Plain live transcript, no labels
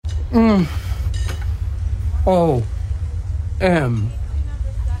Me.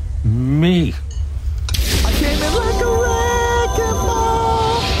 I came in like a wrecking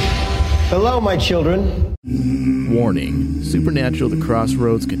ball. Hello, my children. Warning: Supernatural The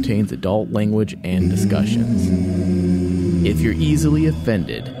Crossroads contains adult language and discussions. If you're easily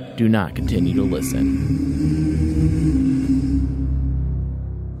offended, do not continue to listen.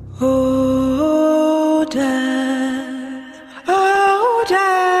 Oh, Dad. Oh,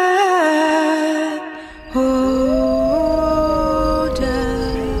 Dad. Oh, Dad.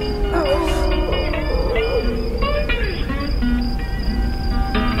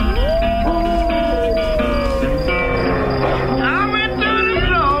 I went to the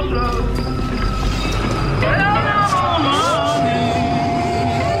crossroads. Fell down on my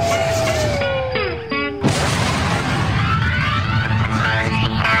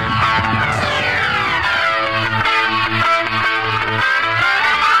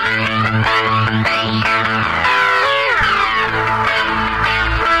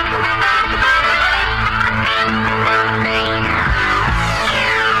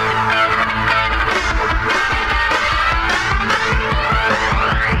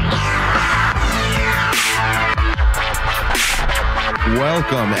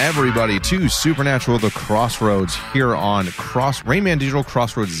Welcome, everybody, to Supernatural The Crossroads here on Rayman Digital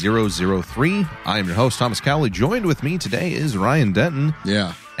Crossroads 003. I am your host, Thomas Cowley. Joined with me today is Ryan Denton.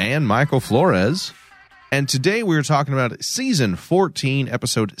 Yeah. And Michael Flores. And today we're talking about Season 14,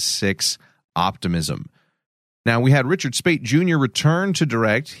 Episode 6, Optimism. Now, we had Richard Speight Jr. return to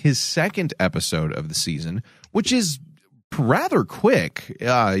direct his second episode of the season, which is rather quick.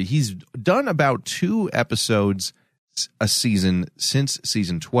 He's done about 2 episodes a season since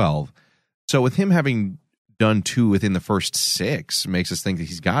season 12. So with him having done 2 within the first 6 makes us think that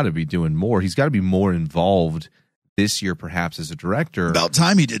he's got to be doing more. He's got to be more involved this year, perhaps, as a director. About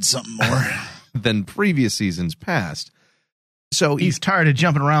time he did something more than previous seasons past. So he's tired of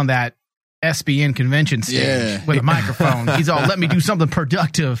jumping around that SBN convention stage with a microphone. He's all, let me do something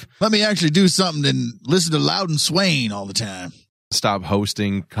productive. Let me actually do something and listen to Loudon Swain all the time. Stop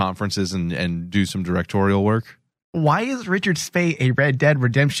hosting conferences and do some directorial work. Why is Richard Speight a Red Dead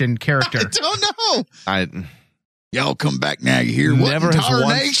Redemption character? I don't know. Y'all come back now. You hear never what has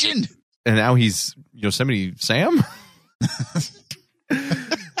once, nation? And now he's Yosemite Sam.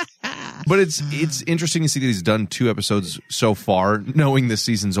 But it's interesting to see that he's done 2 episodes so far, knowing this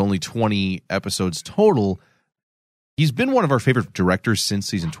season's only 20 episodes total. He's been one of our favorite directors since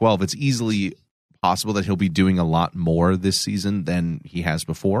season 12. It's easily possible that he'll be doing a lot more this season than he has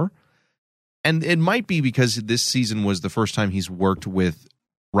before. And it might be because this season was the first time he's worked with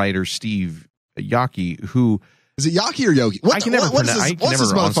writer Steve Yockey, who... Is it Yockey or Yoki? I can never pronounce. What's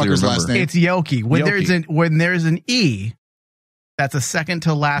this motherfucker's last name? It's Yoki. When there's an E, that's a second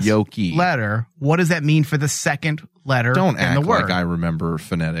to last Yoki letter. What does that mean for the second letter Don't in act the word? like I remember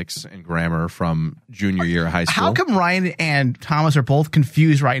phonetics and grammar from junior year of high school. How come Ryan and Thomas are both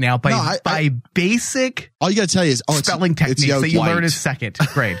confused right now by basic all you got to tell you is spelling techniques that you learned in second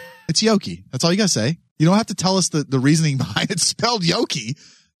grade? It's Yoki. That's all you got to say. You don't have to tell us the reasoning behind it. Spelled Yoki.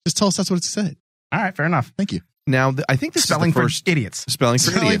 Just tell us that's what it said. All right, fair enough. Thank you. Now, I think this spelling is the first for idiots. Spelling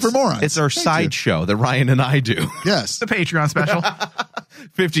for idiots. For morons. It's our side show that Ryan and I do. Yes. The Patreon special.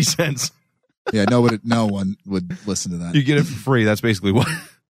 50 cents. Yeah, no one would listen to that. You get it for free. That's basically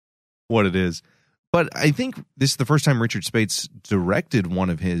what it is. But I think this is the first time Richard Speight's directed one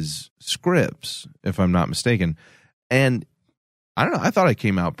of his scripts, if I'm not mistaken. And I don't know. I thought it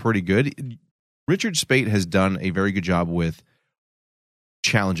came out pretty good. Richard Speight has done a very good job with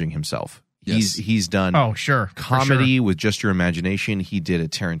challenging himself. Yes. He's done comedy with Just Your Imagination. He did a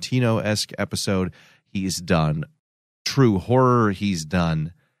Tarantino-esque episode. He's done true horror. He's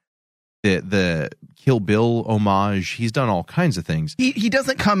done the Kill Bill homage. He's done all kinds of things. He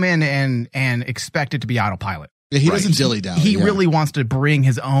doesn't come in and expect it to be autopilot. Yeah, he doesn't dilly-dally. He really wants to bring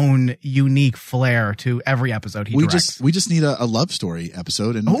his own unique flair to every episode he directs. We just need a love story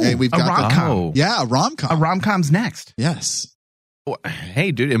episode, and we've got a rom-com. A rom-com. A rom-com's next. Yes. Well,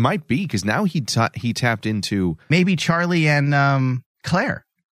 hey, dude, it might be because now he tapped into maybe Charlie and Claire.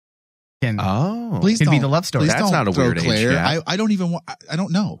 Please can don't be the love story. That's not a weird Claire. age gap. I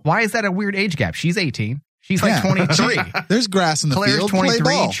don't know. Why is that a weird age gap? She's 18. She's like 23. There's grass in the Claire's field.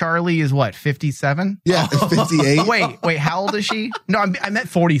 23. Charlie is what, 57? Yeah, 58. Wait, how old is she? No, I meant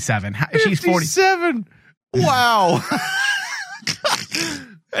 47. She's 47. Wow.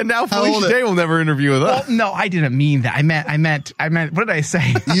 And now Felicia Day will never interview with us. Well, no, I didn't mean that. I meant. What did I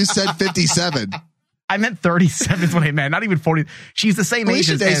say? You said 57. I meant 37 is what I meant. Not even 40. She's the same age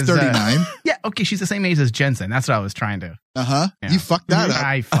as 39. Yeah, okay. She's the same age as Jensen. That's what I was trying to. Yeah. You fucked that up.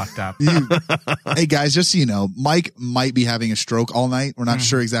 I fucked up. Hey guys, just so you know, Mike might be having a stroke all night. We're not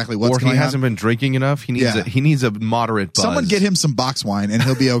sure exactly what's going on. Or he hasn't been drinking enough. He needs a moderate buzz. Someone get him some box wine and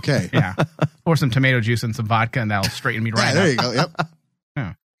he'll be okay. Yeah. Or some tomato juice and some vodka, and that'll straighten me right up. There you go. Yep.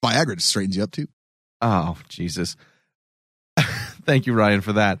 Yeah. Viagra just straightens you up too. Oh, Jesus. Thank you, Ryan,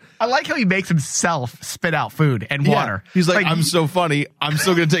 for that. I like how he makes himself spit out food and water. He's like, I'm so funny. I'm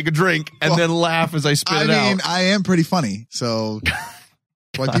still going to take a drink and then laugh as I spit it out. I am pretty funny. So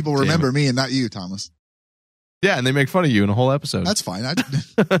why people remember me and not you, Thomas. Yeah, and they make fun of you in a whole episode. That's fine.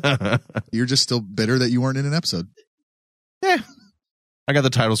 You're just still bitter that you weren't in an episode. Yeah. I got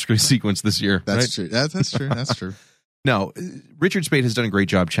the title sequence this year. That's true. That's true. That's true. No, Richard Speight has done a great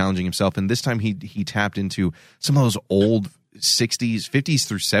job challenging himself, and this time he tapped into some of those old 60s, 50s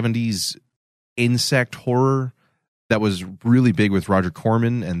through 70s insect horror that was really big with Roger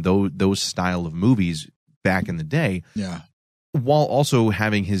Corman and those style of movies back in the day. Yeah. While also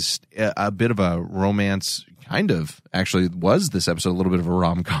having a bit of a romance, kind of, actually was this episode a little bit of a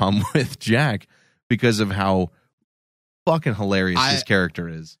rom-com with Jack because of how fucking hilarious his character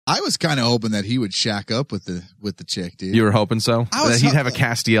is. I was kind of hoping that he would shack up with the chick, dude. You were hoping so? That he'd have a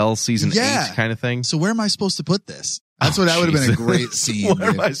Castiel season 8 kind of thing? So where am I supposed to put this? That would have been a great scene. Where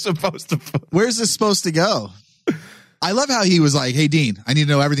am I supposed to put? Where's this supposed to go? I love how he was like, hey, Dean, I need to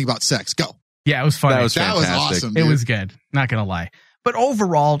know everything about sex. Go. Yeah, it was funny. That was fantastic. Awesome, dude. It was good. Not going to lie. But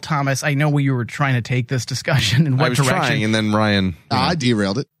overall, Thomas, I know where you were trying to take this discussion and what direction. I was trying, and then Ryan. I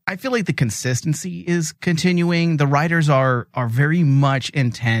derailed it. I feel like the consistency is continuing. The writers are very much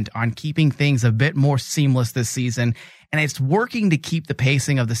intent on keeping things a bit more seamless this season, and it's working to keep the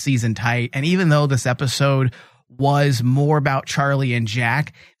pacing of the season tight. And even though this episode was more about Charlie and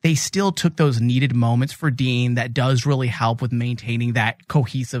Jack, they still took those needed moments for Dean that does really help with maintaining that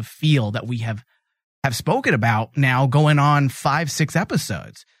cohesive feel that we have spoken about now going on 5-6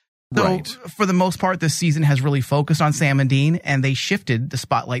 episodes. So right. For the most part, this season has really focused on Sam and Dean, and they shifted the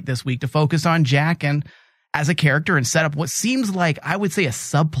spotlight this week to focus on Jack and as a character and set up what seems like, I would say, a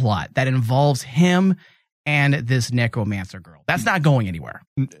subplot that involves him and this necromancer girl. That's not going anywhere.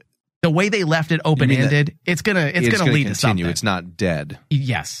 The way they left it open-ended, it's gonna lead to something. It's not dead.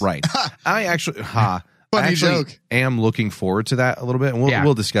 Yes. Right. I actually Funny joke. Am looking forward to that a little bit, and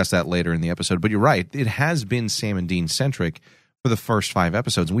we'll discuss that later in the episode. But you're right. It has been Sam and Dean centric for the first 5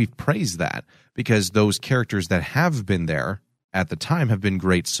 episodes, and we've praised that because those characters that have been there at the time have been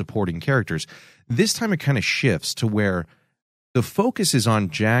great supporting characters. This time it kind of shifts to where the focus is on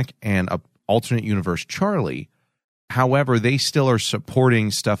Jack and a alternate universe Charlie. However, they still are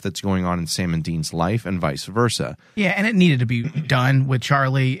supporting stuff that's going on in Sam and Dean's life and vice versa. Yeah, and it needed to be done with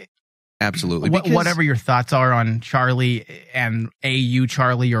Charlie. Absolutely. Whatever your thoughts are on Charlie and AU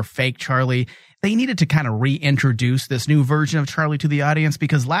Charlie or fake Charlie, they needed to kind of reintroduce this new version of Charlie to the audience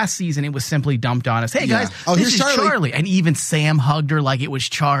because last season it was simply dumped on us. Hey, guys, this is Charlie. And even Sam hugged her like it was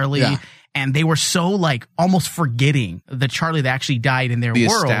Charlie. Yeah. And they were so like almost forgetting the Charlie that actually died in their world.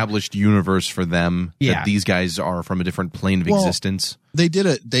 The established universe for them that these guys are from a different plane of existence. They did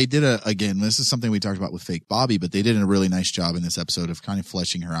a again, this is something we talked about with fake Bobby, but they did a really nice job in this episode of kind of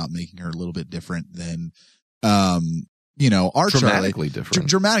fleshing her out, making her a little bit different than our dramatically Charlie. Different.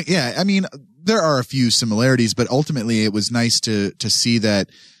 Dramatic. Yeah. I mean, there are a few similarities, but ultimately it was nice to see that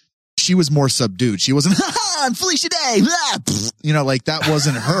she was more subdued. She wasn't, I'm Felicia Day. Like that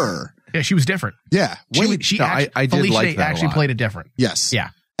wasn't her. Yeah, she was different. Yeah. I did Felicia like that actually played it different. Yes.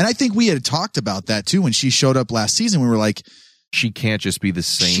 Yeah. And I think we had talked about that too when she showed up last season. We were like, she can't just be the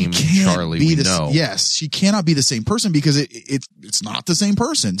same Charlie we know. Yes, she cannot be the same person because it's not the same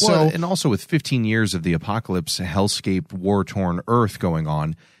person. Well, and also with 15 years of the apocalypse, hellscape, war-torn Earth going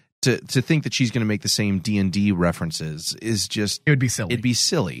on, to think that she's going to make the same D&D references is just... It would be silly. It'd be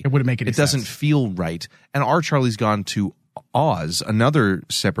silly. It wouldn't make any sense. It doesn't feel right. And our Charlie's gone to Oz, another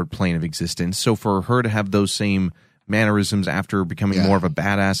separate plane of existence. So for her to have those same mannerisms after becoming more of a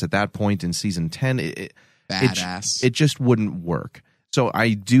badass at that point in season 10, it just wouldn't work. So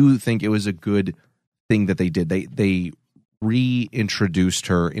I do think it was a good thing that they did. They reintroduced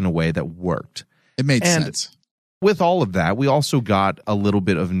her in a way that worked. It made sense. With all of that, we also got a little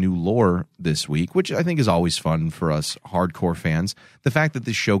bit of new lore this week, which I think is always fun for us hardcore fans. The fact that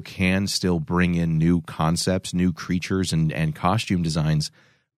this show can still bring in new concepts, new creatures, and costume designs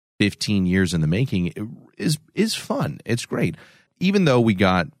 15 years in the making is fun. It's great. Even though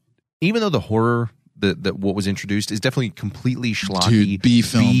the horror that what was introduced is definitely completely schlocky, B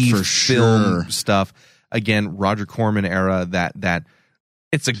film for film sure stuff. Again, Roger Corman era, that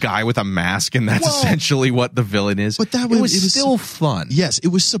it's a guy with a mask, and that's essentially what the villain is. But it was still fun. Yes, it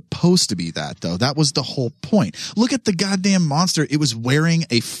was supposed to be that, though. That was the whole point. Look at the goddamn monster. It was wearing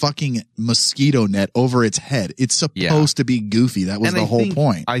a fucking mosquito net over its head. It's supposed to be goofy. That was the whole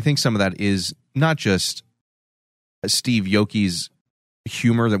point. I think some of that is not just Steve Yoki's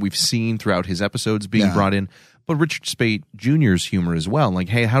humor that we've seen throughout his episodes being brought in, but Richard Speight Jr.'s humor as well. Like,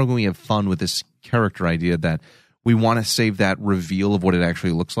 hey, how can we have fun with this character idea that we want to save that reveal of what it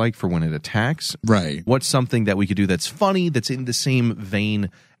actually looks like for when it attacks? Right. What's something that we could do that's funny, that's in the same vein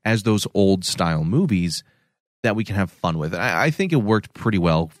as those old style movies that we can have fun with? I think it worked pretty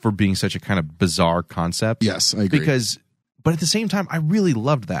well for being such a kind of bizarre concept. Yes, I agree. But at the same time, I really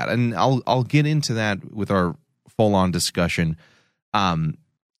loved that. And I'll get into that with our full-on discussion. And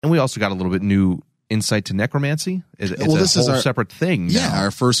we also got a little bit new insight to necromancy. It's this a whole is separate thing. Yeah,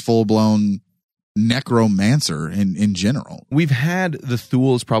 our first full-blown necromancer in general. We've had the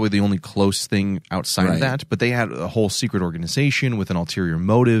Thule is probably the only close thing outside of that, but they had a whole secret organization with an ulterior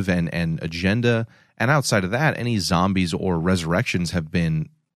motive and agenda. And outside of that, any zombies or resurrections have been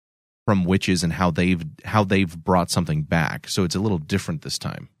from witches and how they've brought something back. So it's a little different this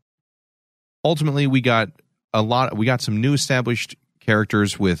time. Ultimately, we got some new established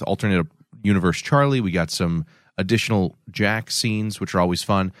characters with alternate universe Charlie. We got some additional Jack scenes, which are always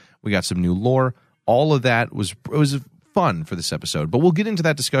fun. We got some new lore. All of that was fun for this episode, but we'll get into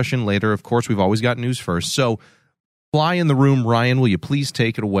that discussion later. Of course, we've always got news first. So, fly in the room, Ryan. Will you please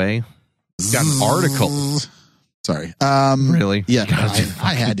take it away? We've got an article. Sorry. Really? Yeah,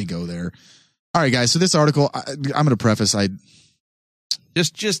 I had to go there. All right, guys. So this article, I'm going to preface.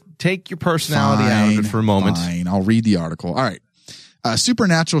 Just take your personality out of it for a moment. Fine. I'll read the article. All right.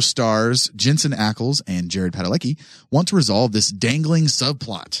 Supernatural stars Jensen Ackles and Jared Padalecki want to resolve this dangling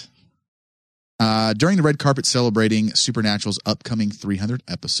subplot. During the red carpet celebrating Supernatural's upcoming 300th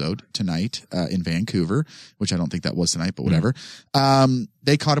episode tonight in Vancouver, which I don't think that was tonight, but whatever,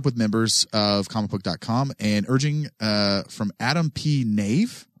 they caught up with members of comicbook.com and urging from Adam P.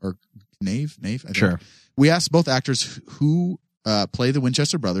 Nave, or Nave, I think. Sure. We asked both actors who play the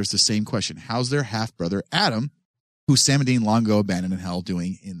Winchester brothers the same question. How's their half-brother Adam, who Sam and Dean long ago abandoned in hell,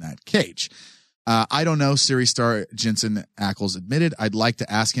 doing in that cage? I don't know, series star Jensen Ackles admitted. I'd like to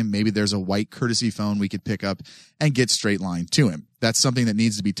ask him. Maybe there's a white courtesy phone we could pick up and get straight line to him. That's something that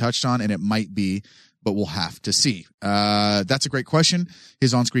needs to be touched on, and it might be, but we'll have to see. That's a great question.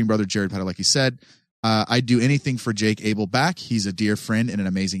 His on-screen brother, Jared Padalecki, said, I'd do anything for Jake Abel back. He's a dear friend and an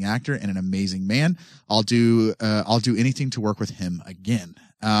amazing actor and an amazing man. I'll do anything to work with him again.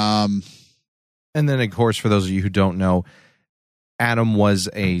 And then, of course, for those of you who don't know, Adam was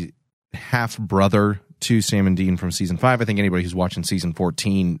a half-brother to Sam and Dean from season 5. I think anybody who's watching season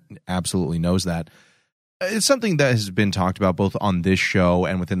 14 absolutely knows that. It's something that has been talked about both on this show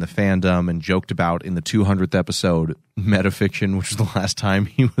and within the fandom and joked about in the 200th episode, Metafiction, which was the last time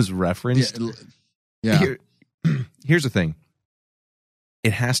he was referenced. Yeah. Here's the thing.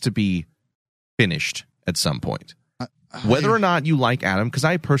 It has to be finished at some point. Whether or not you like Adam, because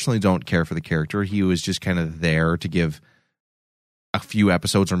I personally don't care for the character. He was just kind of there to give a few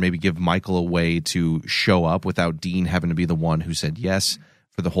episodes or maybe give Michael a way to show up without Dean having to be the one who said yes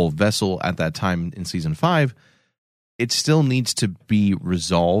for the whole vessel at that time in season 5. It still needs to be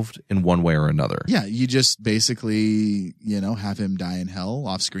resolved in one way or another. Yeah, you just basically, have him die in hell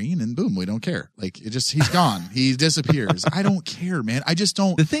off screen and boom, we don't care. Like, he's gone. He disappears. I don't care, man. I just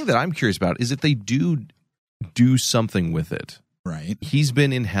don't. The thing that I'm curious about is if they do something with it. Right. He's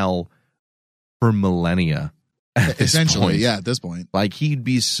been in hell for millennia. Essentially, at this point. Like, he'd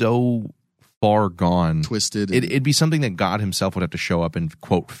be so far gone. Twisted. It'd be something that God himself would have to show up and,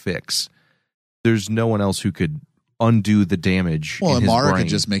 quote, fix. There's no one else who could undo the damage. Well, in his Amara brain. could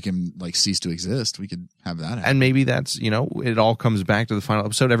just make him, cease to exist. We could have that happen. And maybe that's, it all comes back to the final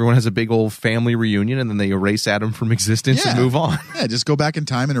episode. Everyone has a big old family reunion, and then they erase Adam from existence and move on. Yeah, just go back in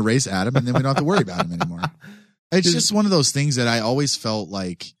time and erase Adam, and then we don't have to worry about him anymore. It's just one of those things that I always felt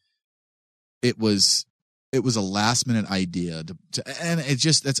like it was a last minute idea and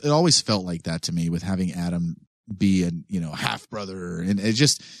it always felt like that to me with having Adam be a half brother, and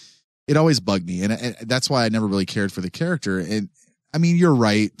it always bugged me, and that's why I never really cared for the character. And I mean, you're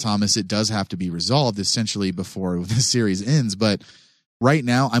right, Thomas, it does have to be resolved essentially before the series ends, but right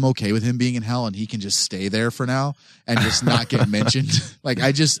now I'm okay with him being in hell and he can just stay there for now and just not get mentioned. Like,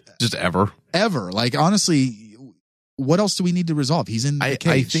 just ever. Like, honestly, what else do we need to resolve? He's in the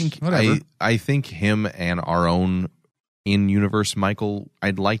cage. I think him and our own in-universe Michael,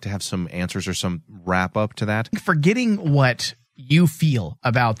 I'd like to have some answers or some wrap-up to that. Forgetting what you feel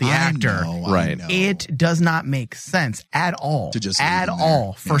about the actor. Right. It does not make sense at all. To just at leave him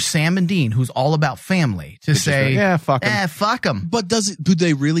all there. for Sam and Dean, who's all about family, to say, yeah, fuck him. fuck him. But do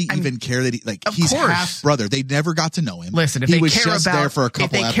they really even care that he's course. half brother? They never got to know him. Listen, if he they was care just about there for a couple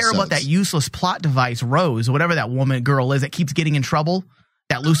if they episodes. care about that useless plot device, Rose, whatever that woman girl is that keeps getting in trouble,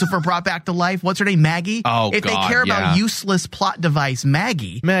 that Lucifer brought back to life. What's her name? Maggie? Oh, if God, they care yeah. about useless plot device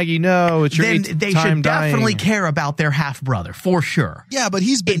Maggie, no, it's your then eighth they time should dying. definitely care about their half brother for sure. Yeah, but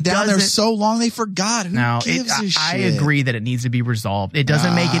he's been down there so long they forgot. Who gives a shit? I agree that it needs to be resolved. It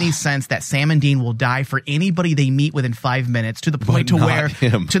doesn't make any sense that Sam and Dean will die for anybody they meet within 5 minutes to the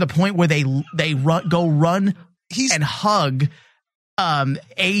point where they run and hug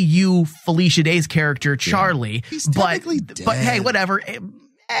AU Felicia Day's character Charlie. He's technically dead. But hey, whatever.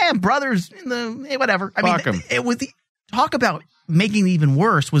 Brothers whatever. I Fuck mean, it was talk about making it even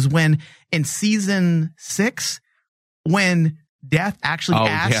worse was when in season 6 when Death actually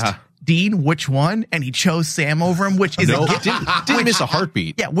asked Dean which one, and he chose Sam over him, which is didn't miss a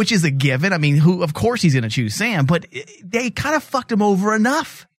heartbeat. Yeah, which is a given. I mean, of course he's going to choose Sam, but they kind of fucked him over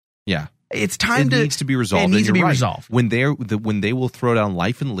enough. Yeah. It's time it needs to be resolved. It needs to be right. resolved. When they will throw down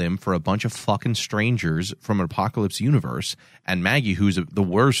life and limb for a bunch of fucking strangers from an apocalypse universe, and Maggie, who's the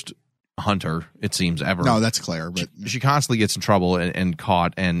worst hunter, it seems, ever. No, that's Claire. But she constantly gets in trouble and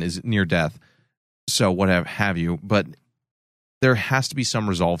caught and is near death. So whatever have you. But there has to be some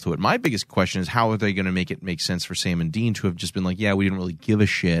resolve to it. My biggest question is, how are they going to make it make sense for Sam and Dean to have just been like, yeah, we didn't really give a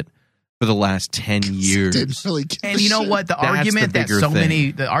shit for the last 10 years. Didn't really give And a you know shit. what? The argument that so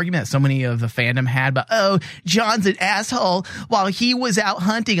many of the fandom had about, oh, John's an asshole while he was out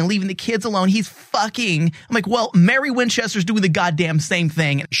hunting and leaving the kids alone. He's fucking. I'm like, well, Mary Winchester's doing the goddamn same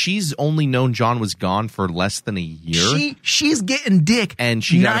thing. She's only known John was gone for less than a year. She's getting dick, and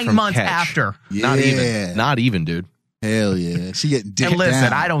she got it 9 from months Ketch. after. Yeah. Not even, dude. Hell yeah. She getting dick And listen,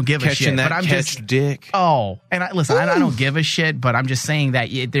 down. I don't give a Catching shit, that but I'm Ketch just dick. Oh, and I don't give a shit, but I'm just saying that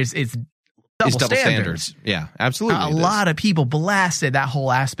it's double standards. Yeah, absolutely. A lot of people blasted that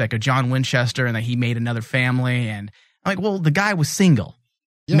whole aspect of John Winchester and that he made another family. And I'm like, well, the guy was single.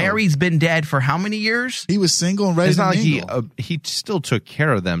 Yo. Mary's been dead for how many years? He was single and ready It's to not like mingle. he still took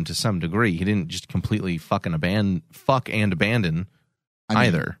care of them to some degree. He didn't just completely fucking abandon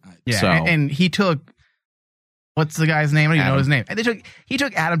either. Yeah, So, and he took. What's the guy's name? I don't even know his name. And he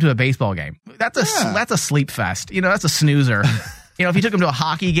took Adam to a baseball game. That's a sleep fest. That's a snoozer. If he took him to a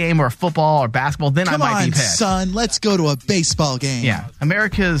hockey game or a football or basketball, then Come I might on, be pissed. son, let's go to a baseball game. Yeah,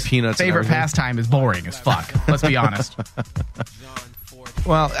 America's Peanuts and favorite everything. pastime is boring as fuck. Let's be honest.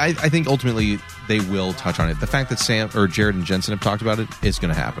 well, I think ultimately they will touch on it. The fact that Sam or Jared and Jensen have talked about it is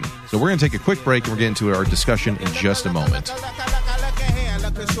going to happen. So we're going to take a quick break and we're getting to our discussion in just a moment.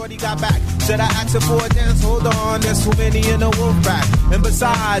 Shorty got back. Said I asked her for a dance. Hold on, there's too many in the wolf pack. And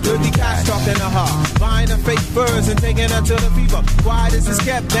besides, dirty cats talking to her, buying her fake furs and taking her to the fever. Quiet as it's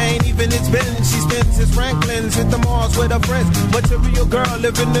kept, they ain't even it's been. She spends his Franklin's, hit the malls with her friends. Material girl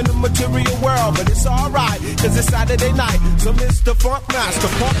living in the material world, but it's alright, cause it's Saturday night. So Mr. Funk Master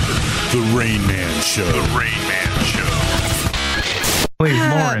Funk. The Rain Man Show. The Rain Man Show. Please,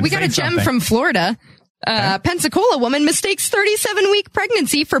 Lauren, we got say a gem something. from Florida. Pensacola woman mistakes 37-week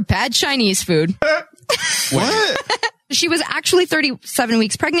pregnancy for bad Chinese food. What? She was actually 37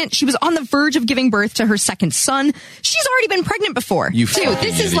 weeks pregnant. She was on the verge of giving birth to her second son. She's already been pregnant before. You Dude, fucking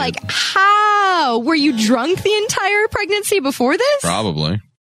this is idiot. like, how? Were you drunk the entire pregnancy before this? Probably.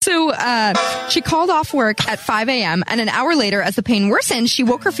 So she called off work at 5 a.m. and an hour later, as the pain worsened, she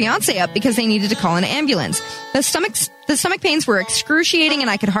woke her fiance up because they needed to call an ambulance. The stomach pains were excruciating and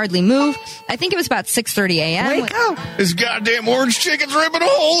I could hardly move. I think it was about 6:30 a.m. Wake up! This goddamn orange chicken's ripping a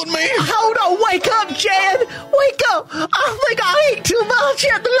hole in me. Hold on, wake up, Jan. Wake up. I think I ate too much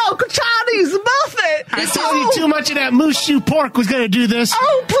at the local Chinese buffet. I told you too much of that moose shoe pork was going to do this.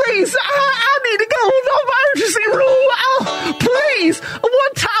 Oh, please. I need to go to the emergency room. Oh, please.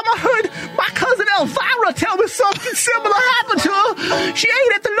 One time I heard my cousin Elvira tell me something similar happened to her. She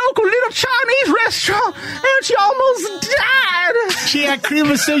ate at the local little Chinese restaurant and she almost died. She had cream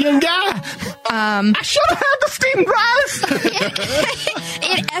of Sicilian guy. I should have had the steamed rice.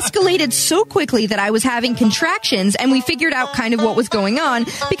 It escalated so quickly that I was having contractions, and we figured out kind of what was going on,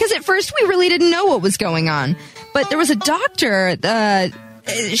 because at first we really didn't know what was going on. But there was a doctor,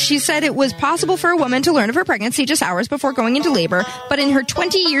 she said it was possible for a woman to learn of her pregnancy just hours before going into labor, but in her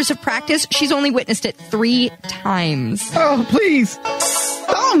 20 years of practice, she's only witnessed it 3 times. Oh, please.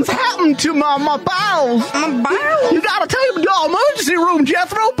 Something's happened to my bowels. My bowels? You gotta take me to the emergency room,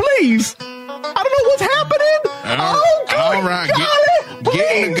 Jethro, please. I don't know what's happening. Oh, good all right, golly.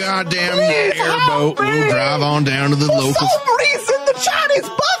 Get in the goddamn airboat. We'll drive on down to the local. For some reason, the Chinese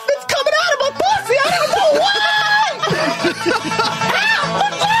buffet's coming out of my pussy. I don't know why.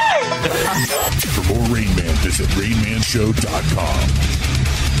 For more Rain Man, visit RainManShow.com.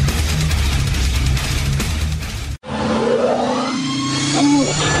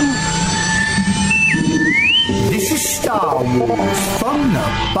 This is Star Wars from the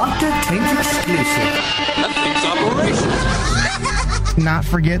Butter Tank exclusive. That thing's operations. Not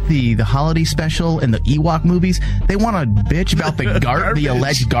forget the holiday special and the Ewok movies. They want to bitch about the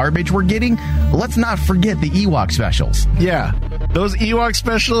alleged garbage we're getting. Let's not forget the Ewok specials. Yeah, those Ewok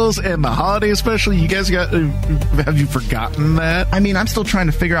specials and the holiday special. You guys have you forgotten that? I mean, I'm still trying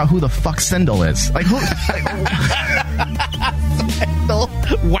to figure out who the fuck Sindel is. Like who?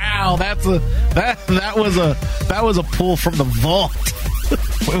 Wow, that was a pull from the vault.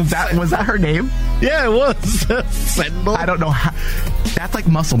 Was that her name? Yeah, it was. Sindel. I don't know how. That's like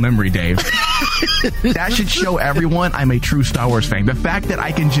muscle memory, Dave. That should show everyone I'm a true Star Wars fan. The fact that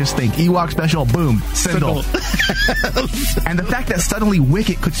I can just think Ewok special, boom, Sindel. And the fact that suddenly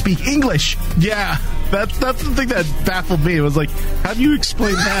Wicket could speak English. Yeah, that's the thing that baffled me. It was like, how do you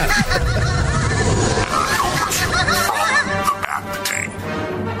explain that?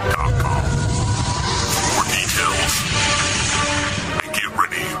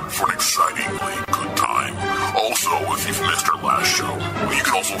 For an excitingly good time. Also, if you've missed our last show, you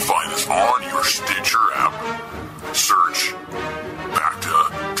can also find us on your Stitcher app. Search Back to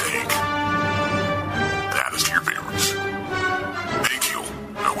Tank. Add us to your favorites. Thank you,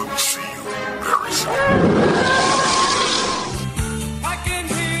 and we will see you very soon.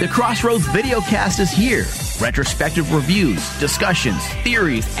 The Crossroads videocast is here. Retrospective reviews, discussions,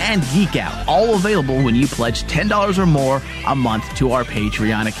 theories, and geek out, all available when you pledge $10 or more a month to our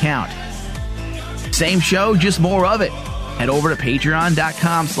Patreon account. Same show, just more of it. Head over to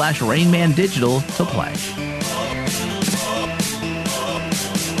patreon.com/RainmanDigital to play.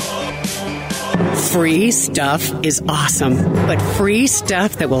 Free stuff is awesome, but free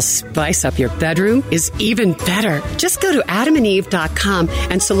stuff that will spice up your bedroom is even better. Just go to adamandeve.com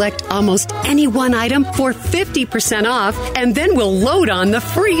and select almost any one item for 50% off, and then we'll load on the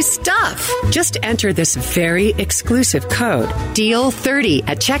free stuff. Just enter this very exclusive code, DEAL30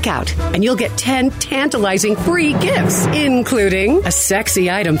 at checkout, and you'll get 10 tantalizing free gifts, including a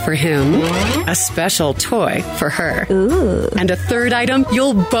sexy item for him, a special toy for her, and a third item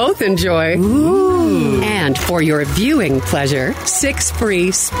you'll both enjoy. And for your viewing pleasure, 6 free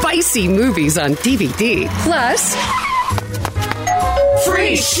spicy movies on DVD. Plus,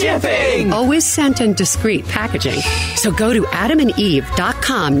 free shipping! Always sent in discreet packaging. So go to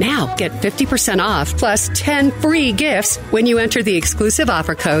adamandeve.com now. Get 50% off plus 10 free gifts when you enter the exclusive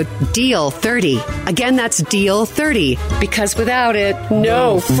offer code DEAL30. Again, that's DEAL30, because without it,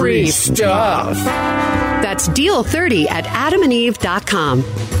 no free stuff. That's DEAL30 at adamandeve.com.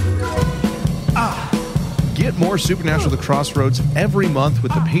 Get more Supernatural The Crossroads every month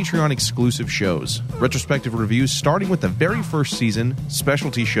with the Patreon exclusive shows. Retrospective reviews starting with the very first season,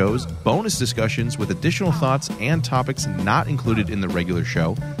 specialty shows, bonus discussions with additional thoughts and topics not included in the regular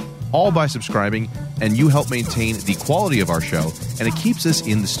show, all by subscribing, and you help maintain the quality of our show, and it keeps us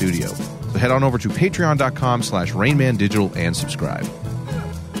in the studio. So head on over to patreon.com/RainmanDigital and subscribe.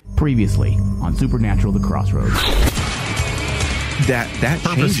 Previously on Supernatural The Crossroads. That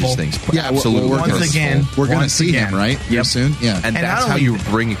changes things. Yeah, absolutely. we're going to see him, right? Yep. Soon. Yeah, and that's how you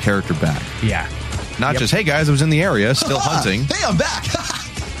bring a character back. Yeah, not just, hey guys, I was in the area still hunting. Hey, I'm back.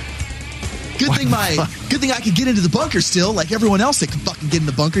 Good thing I could get into the bunker still, like everyone else that can fucking get in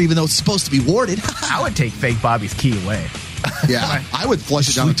the bunker, even though it's supposed to be warded. I would take fake Bobby's key away. Yeah, I would flush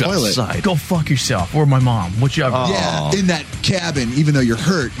it down the toilet. Outside. Go fuck yourself, or my mom. Whichever. Yeah, in that cabin, even though you're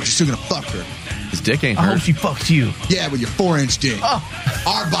hurt, you're still gonna fuck her. His dick ain't hurt. I hope she fucks you. Yeah, with your 4-inch dick. Oh.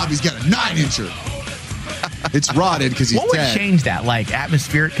 Our Bobby's got a 9-incher. It's rotted because he's dead. What would change that? Like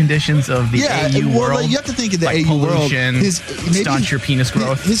atmospheric conditions of the AU world? You have to think of the like AU pollution, world. Staunch your penis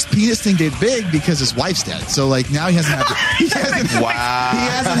growth. His penis thing get big because his wife's dead. So like now he hasn't had to. He hasn't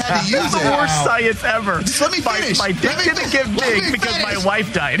had to use That's it. the worst science ever. Just let me finish. My dick didn't get big because my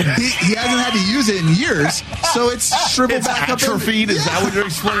wife died. He hasn't had to use it in years, so it's shriveled back up. Atrophied. Is that what you're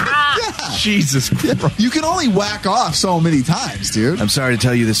explaining? Yeah. Jesus Christ. You can only whack off so many times, dude. I'm sorry to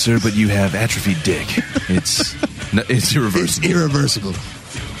tell you this, sir, but you have atrophied dick. It's irreversible. It's irreversible.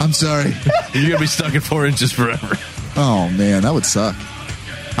 I'm sorry. You're going to be stuck at 4 inches forever. Oh, man, that would suck.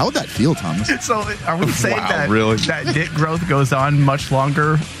 How would that feel, Thomas? So are we saying that really? that dick growth goes on much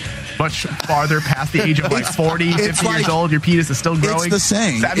longer much farther past the age of like 40, 50 years old, your penis is still growing. It's the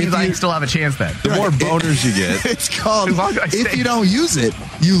saying. That means I still have a chance then. The more boners you get. It's called, if you don't use it,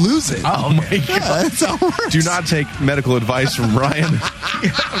 you lose it. Oh, my God. Yeah, that's how it works. Do not take medical advice from Ryan.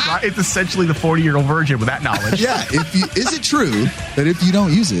 It's essentially the 40-year-old virgin with that knowledge. Yeah. Is it true that if you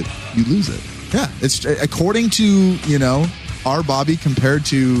don't use it, you lose it? Yeah. It's according to, our Bobby compared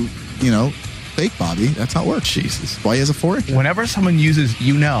to, fake Bobby. That's how it works. Jesus. That's why he has a 4-inch. Whenever someone uses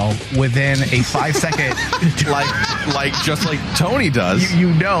within a 5-second, just like Tony does,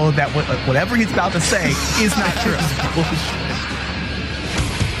 you know that whatever he's about to say is not true.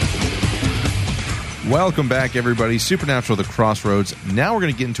 Welcome back, everybody. Supernatural: The Crossroads. Now we're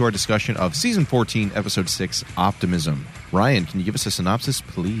going to get into our discussion of Season 14, Episode 6, Optimism. Ryan, can you give us a synopsis,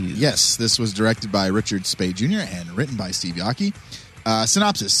 please? Yes, this was directed by Richard Spade Jr. and written by Steve Yockey.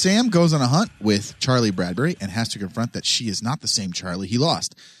 Synopsis: Sam goes on a hunt with Charlie Bradbury and has to confront that she is not the same Charlie he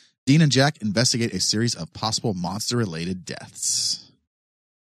lost. Dean and Jack investigate a series of possible monster-related deaths.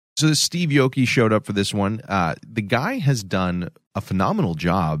 So Steve Yockey showed up for this one. The guy has done a phenomenal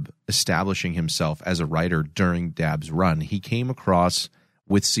job establishing himself as a writer during Dab's run. He came across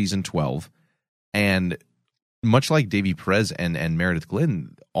with Season 12, and much like Davey Perez and Meredith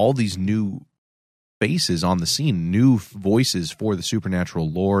Glynn, all these new faces on the scene, new voices for the supernatural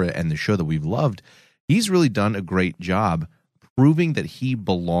lore and the show that we've loved. He's really done a great job proving that he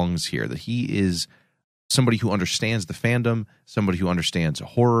belongs here, that he is somebody who understands the fandom, somebody who understands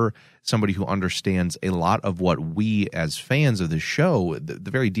horror, somebody who understands a lot of what we as fans of this show, the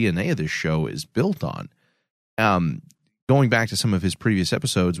very DNA of this show is built on. Going back to some of his previous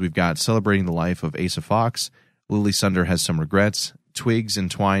episodes, we've got Celebrating the Life of Asa Fox, Lily Sunder Has Some Regrets, Twigs and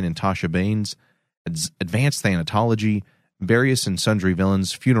Twine and Tasha Baines, Advanced Thanatology, Various and Sundry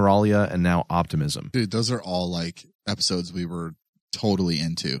Villains, Funeralia, and now Optimism. Dude, those are all like episodes we were totally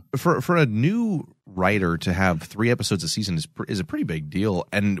into. For a new writer to have 3 episodes a season is a pretty big deal.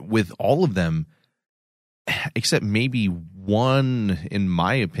 And with all of them, except maybe one, in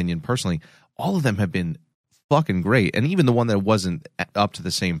my opinion, personally, all of them have been fucking great. And even the one that wasn't up to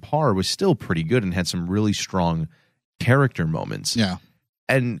the same par was still pretty good and had some really strong character moments. Yeah.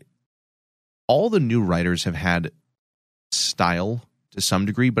 And all the new writers have had style to some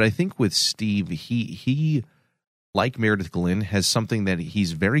degree, but I think with Steve, he like Meredith Glynn, has something that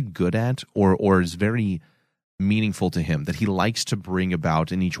he's very good at or is very meaningful to him that he likes to bring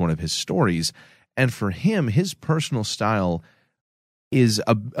about in each one of his stories. And for him, his personal style is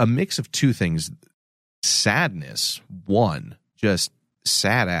a mix of two things. Sadness, one, just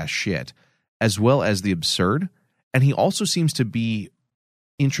sad-ass shit, as well as the absurd. And he also seems to be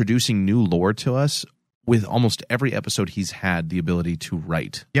introducing new lore to us with almost every episode he's had the ability to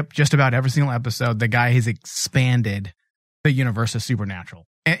write. Yep, just about every single episode, the guy has expanded the universe of Supernatural.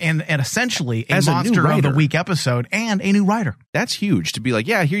 And essentially a Monster of the Week episode and a new writer. That's huge to be like,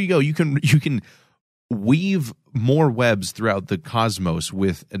 yeah, here you go. You can weave more webs throughout the cosmos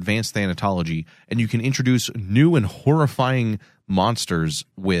with Advanced Thanatology, and you can introduce new and horrifying monsters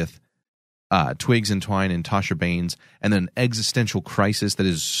with Twigs and Twine and Tasha Baines, and then Existential Crisis that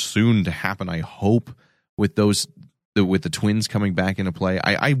is soon to happen, I hope, with the twins coming back into play.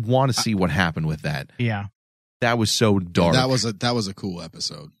 I want to see what happened with that. Yeah. That was so dark. That was a cool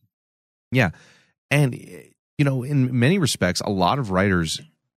episode. Yeah. And, in many respects, a lot of writers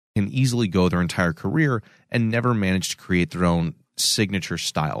can easily go their entire career and never manage to create their own signature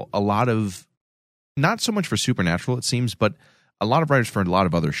style. A lot of, not so much for Supernatural, it seems, but a lot of writers for a lot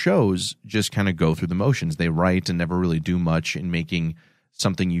of other shows just kind of go through the motions. They write and never really do much in making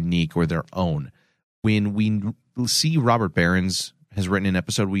something unique or their own. When we see Robert Behrens has written an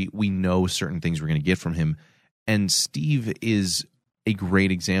episode, we know certain things we're going to get from him. And Steve is a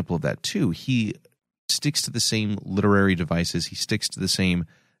great example of that too. He sticks to the same literary devices. He sticks to the same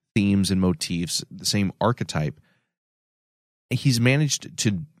themes and motifs, the same archetype. He's managed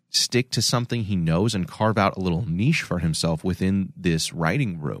to stick to something he knows and carve out a little niche for himself within this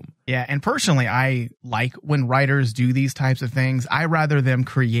writing room. Yeah, and personally, I like when writers do these types of things. I rather them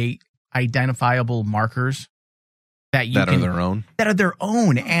create identifiable markers that are their own. That are their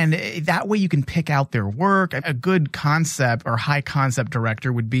own, and that way you can pick out their work. A good concept or high concept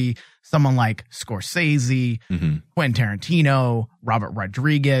director would be someone like Scorsese, Quentin Tarantino, Robert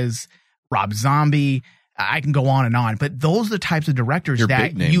Rodriguez, Rob Zombie. I can go on, but those are the types of directors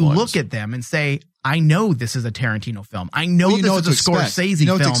that you look at them and say, I know this is a Tarantino film. I know this is a Scorsese film. You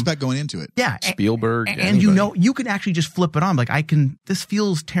know what to expect going into it. Yeah. Spielberg. And you can actually just flip it on. Like this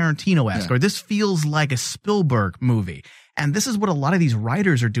feels Tarantino-esque or this feels like a Spielberg movie. And this is what a lot of these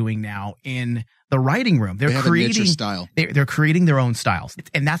writers are doing now in the writing room. They're have creating a niche style. They're creating their own styles.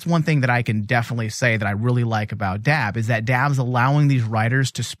 And that's one thing that I can definitely say that I really like about Dab is that Dab's allowing these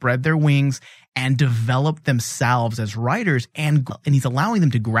writers to spread their wings and develop themselves as writers, and he's allowing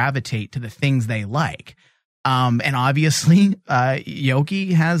them to gravitate to the things they like. And obviously,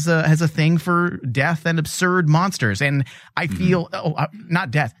 Yoki has a thing for death and absurd monsters. And I feel,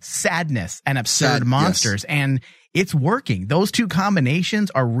 not death, sadness and absurd monsters. Yes. And it's working. Those two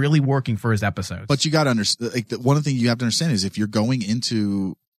combinations are really working for his episodes. But you got to understand, like, one of the things you have to understand is if you're going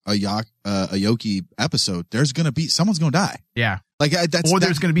into a Yoki episode, there's going to be, someone's going to die. Yeah. Like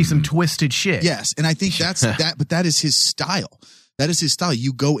there's going to be some twisted shit. Yes. And I think that's that, but that is his style. That is his style.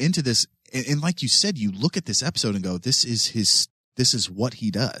 You go into this, and like you said, you look at this episode and go, this is what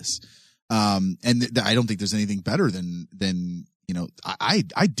he does. And I don't think there's anything better than, you know,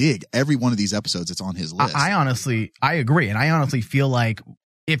 I dig every one of these episodes that's on his list. I agree. And I honestly feel like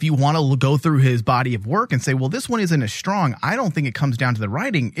if you want to go through his body of work and say, well, this one isn't as strong, I don't think it comes down to the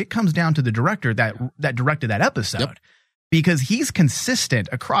writing. It comes down to the director that directed that episode. Yep. Because he's consistent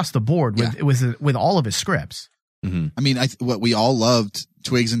across the board with all of his scripts. Mm-hmm. I mean, what we all loved,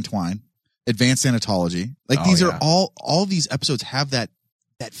 Twigs and Twine, Advanced Anatology. Like these are all these episodes have that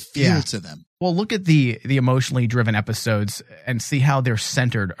feel to them. Well, look at the emotionally driven episodes and see how they're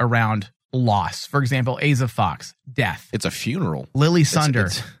centered around loss. For example, Asa Fox, death. It's a funeral. Lily Sunder,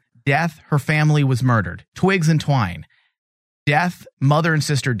 death, her family was murdered. Twigs and Twine, death, mother and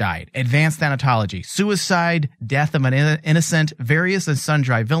sister died. Advanced Thanatology, suicide, death of an innocent, various and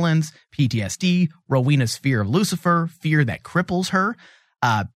sundry villains, PTSD, Rowena's fear of Lucifer, fear that cripples her,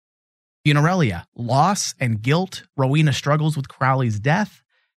 Funerelia, loss and guilt, Rowena struggles with Crowley's death.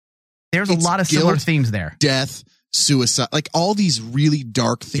 There's a lot of similar themes there. Death, suicide, like all these really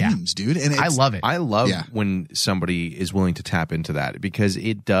dark themes, dude. And I love it. I love when somebody is willing to tap into that, because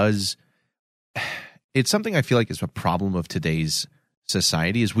it's something I feel like is a problem of today's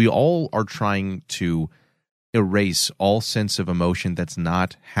society, is we all are trying to erase all sense of emotion that's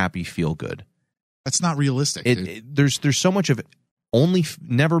not happy, feel good. That's not realistic. There's so much of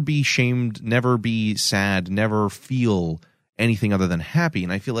never be shamed, never be sad, never feel anything other than happy.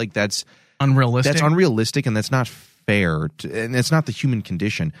 And I feel like that's unrealistic. That's unrealistic, and that's not fair, and it's not the human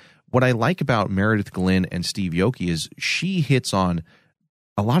condition. What I like about Meredith Glynn and Steve Yoki is she hits on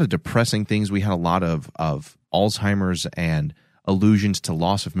a lot of depressing things. We had a lot of Alzheimer's and allusions to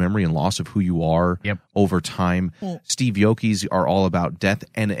loss of memory and loss of who you are over time. Well, Steve Yoki's are all about death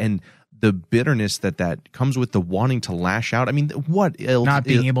and the bitterness that comes with the wanting to lash out. I mean, not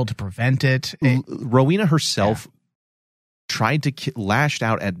being able to prevent it. Rowena herself tried to lashed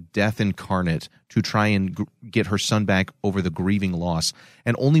out at death incarnate to try and get her son back over the grieving loss.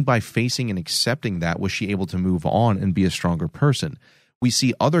 And only by facing and accepting that was she able to move on and be a stronger person. We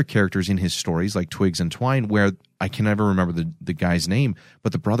see other characters in his stories like Twigs and Twine where I can never remember the guy's name,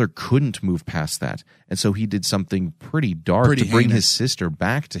 but the brother couldn't move past that. And so he did something pretty dark to bring his sister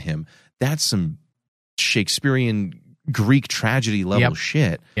back to him. That's some Shakespearean Greek tragedy level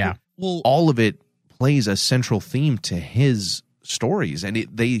shit. Yeah. Well, all of it plays a central theme to his stories, and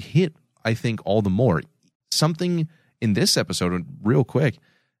they hit, I think, all the more. Something in this episode, real quick,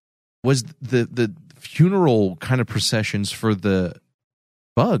 was the funeral kind of processions for the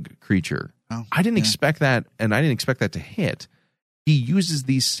bug creature. Oh, I didn't expect that, and I didn't expect that to hit. He uses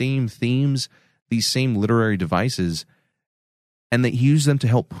these same themes, these same literary devices, and that he uses them to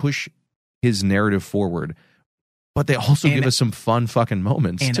help push his narrative forward. But they also give us some fun fucking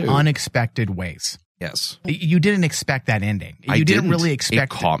moments in unexpected ways. Yes. You didn't expect that ending. You didn't really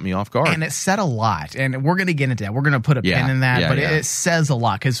expect it. It caught me off guard. And it said a lot. And we're going to get into that. We're going to put a pin in that. But it says a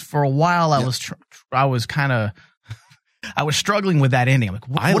lot. Because for a while, I was struggling with that ending. I'm like,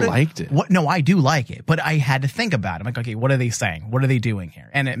 I liked it. No, I do like it. But I had to think about it. I'm like, okay, what are they saying? What are they doing here?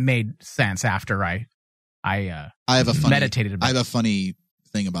 And it made sense after I meditated about it. I have a funny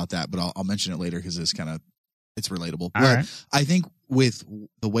thing about that, but I'll mention it later because it's relatable. All right. I think with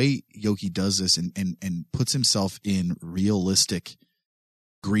the way Yoki does this and puts himself in realistic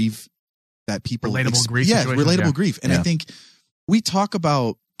grief that people relatable grief, relatable grief. And I think we talk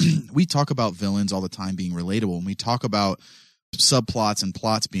about villains all the time being relatable, and we talk about subplots and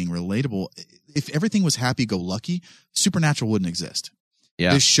plots being relatable. If everything was happy-go-lucky, Supernatural wouldn't exist.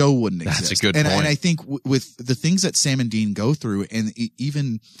 Yeah. This show wouldn't exist. That's a good point. And I think with the things that Sam and Dean go through, and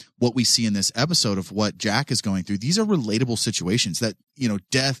even what we see in this episode of what Jack is going through, these are relatable situations that,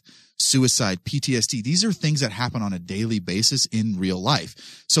 death, suicide, PTSD, these are things that happen on a daily basis in real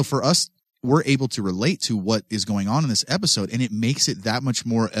life. So for us, we're able to relate to what is going on in this episode, and it makes it that much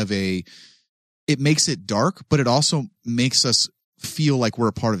more of a it makes it dark, but it also makes us feel like we're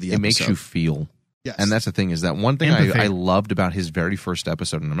a part of the episode. It makes you feel. Yes. And that's the thing, is that one thing I loved about his very first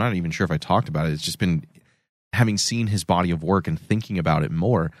episode, and I'm not even sure if I talked about it, it's just been having seen his body of work and thinking about it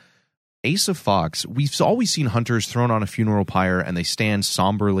more. Asa Fox, we've always seen hunters thrown on a funeral pyre and they stand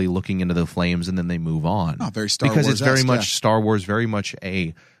somberly looking into the flames and then they move on. Oh, very Star Because Wars-esque, it's very much Star Wars, very much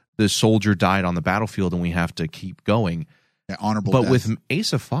the soldier died on the battlefield and we have to keep going. Yeah, honorable But death. with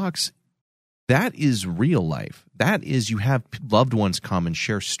Asa Fox, that is real life. That is, you have loved ones come and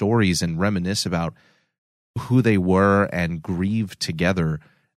share stories and reminisce about who they were and grieve together.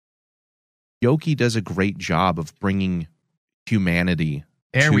 Yoki does a great job of bringing humanity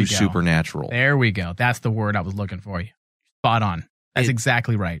to Supernatural. There we go. That's the word I was looking for. Spot on. That's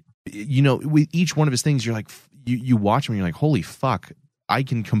exactly right. You know, with each one of his things, you're like, you watch him and you're like, holy fuck, I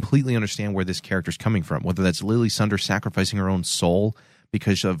can completely understand where this character's coming from. Whether that's Lily Sunder sacrificing her own soul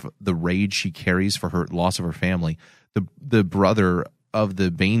because of the rage she carries for her loss of her family, the brother of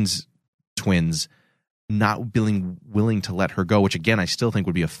the Baines twins not being willing to let her go, which again I still think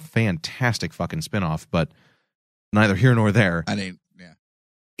would be a fantastic fucking spinoff, but neither here nor there.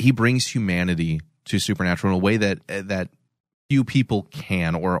 He brings humanity to Supernatural in a way that few people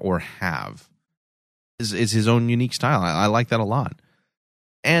can or have. Is his own unique style. I like that a lot.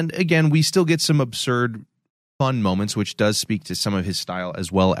 And again, we still get some absurd fun moments, which does speak to some of his style,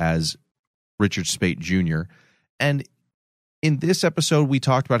 as well as Richard Speight Jr. And in this episode, we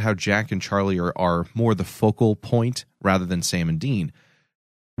talked about how Jack and Charlie are more the focal point rather than Sam and Dean.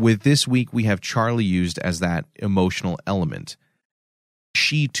 With this week, we have Charlie used as that emotional element.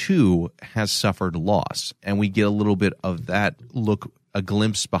 She, too, has suffered loss, and we get a little bit of that look, a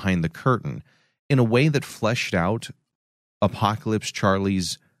glimpse behind the curtain, in a way that fleshed out Apocalypse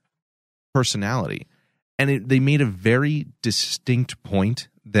Charlie's personality. And they made a very distinct point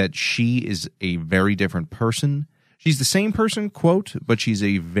that she is a very different person. She's the same person, quote, but she's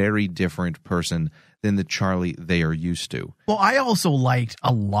a very different person than the Charlie they are used to. Well, I also liked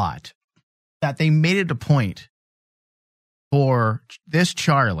a lot that they made it a point for this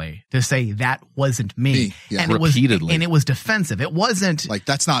Charlie to say that wasn't me. Yeah. And repeatedly. It was defensive. It wasn't like,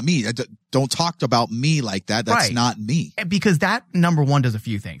 that's not me. Don't talk about me like that. That's right. not me. Because that, number one, does a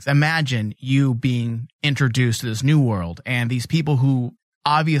few things. Imagine you being introduced to this new world and these people who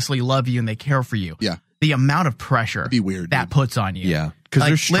obviously love you and they care for you. Yeah. The amount of pressure be weird, that puts on you. Yeah. Because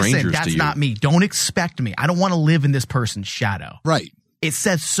they're strangers listen, that's to you. not me. Don't expect me. I don't want to live in this person's shadow. Right. It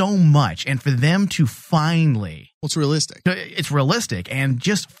says so much. And for them to finally... Well, it's realistic. It's realistic. And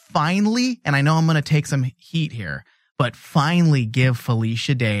just finally, and I know I'm going to take some heat here, but finally give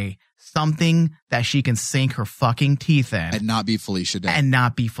Felicia Day something that she can sink her fucking teeth in. And not be Felicia Day.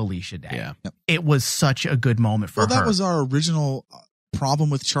 Yeah. Yep. It was such a good moment for her. Well, that was our original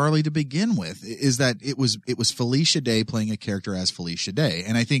problem with Charlie to begin with, is that it was Felicia Day playing a character as Felicia Day.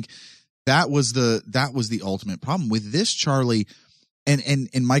 And I think that was the ultimate problem with this Charlie. And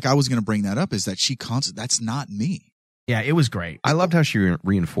Mike, I was going to bring that up, is that that's not me. Yeah, it was great. I loved how she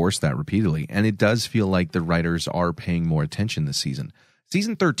reinforced that repeatedly. And it does feel like the writers are paying more attention this season.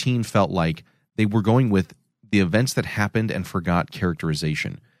 Season 13 felt like they were going with the events that happened and forgot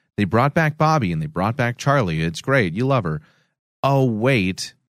characterization. They brought back Bobby and they brought back Charlie. It's great. You love her. Oh,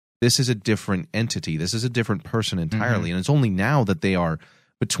 wait, this is a different entity. This is a different person entirely. Mm-hmm. And it's only now that they are,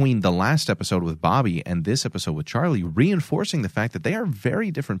 between the last episode with Bobby and this episode with Charlie, reinforcing the fact that they are very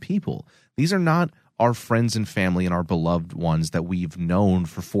different people. These are not our friends and family and our beloved ones that we've known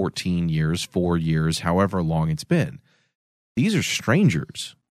for 14 years, 4 years, however long it's been. These are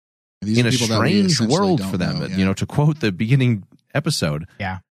strangers in a strange world for them. Yeah. You know, to quote the beginning episode.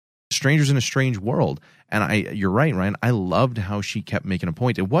 Yeah. Strangers in a strange world. And you're right, Ryan. I loved how she kept making a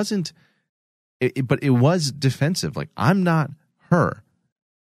point. It wasn't, but it was defensive. Like, I'm not her.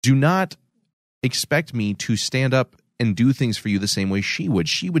 Do not expect me to stand up and do things for you the same way she would.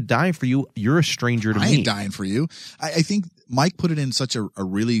 She would die for you. You're a stranger to me. I ain't dying for you. I think Mike put it in such a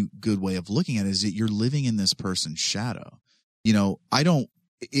really good way of looking at it, is that you're living in this person's shadow. You know, I don't.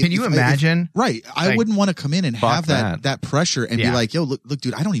 Can you imagine? Right. I wouldn't want to come in and have that pressure and be Yeah. like, yo, look,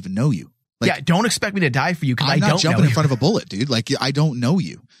 dude, I don't even know you. Like, yeah, don't expect me to die for you because I I'm don't know not jumping you. in front of a bullet, dude. Like, I don't know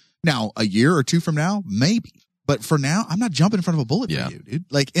you. Now, a year or two from now, maybe. But for now, I'm not jumping in front of a bullet for you, dude.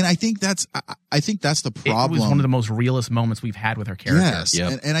 Like, and I think that's the problem. It was one of the most realist moments we've had with her characters.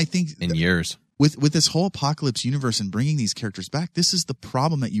 Yes, and I think in years with this whole Apocalypse universe and bringing these characters back, this is the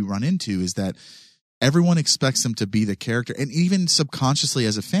problem that you run into, is that everyone expects them to be the character, and even subconsciously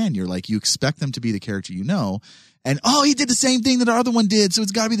as a fan, you're like, you expect them to be the character, you know, and he did the same thing that our other one did, so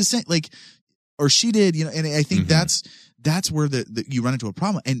it's got to be the same, like, or she did, you know. And I think that's that's where you run into a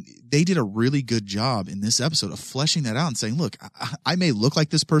problem. And they did a really good job in this episode of fleshing that out and saying, look, I may look like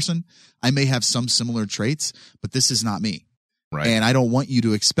this person. I may have some similar traits, but this is not me. Right. And I don't want you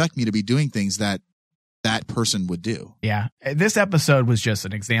to expect me to be doing things that person would do. Yeah. This episode was just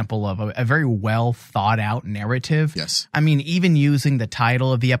an example of a very well thought out narrative. Yes. I mean, even using the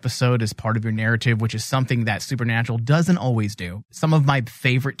title of the episode as part of your narrative, which is something that Supernatural doesn't always do. Some of my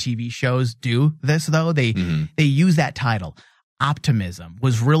favorite TV shows do this, though. They use that title. Optimism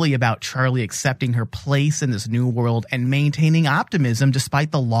was really about Charlie accepting her place in this new world and maintaining optimism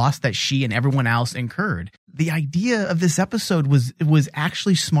despite the loss that she and everyone else incurred. The idea of this episode was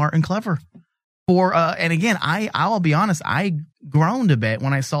actually smart and clever. And again, I'll be honest, I groaned a bit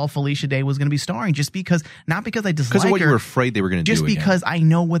when I saw Felicia Day was going to be starring, just because, not because I dislike her. Because of what you were afraid they were going to do. Just because I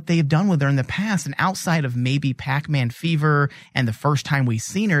know what they've done with her in the past. And outside of maybe Pac-Man Fever and the first time we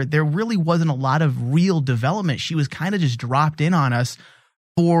seen her, there really wasn't a lot of real development. She was kind of just dropped in on us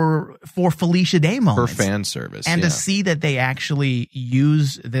for Felicia Day moments. For fan service. And to see that they actually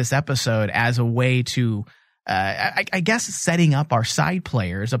use this episode as a way to, I guess, setting up our side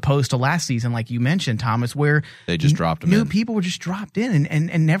players, opposed to last season, like you mentioned, Thomas, where they just dropped them new in. People were just dropped in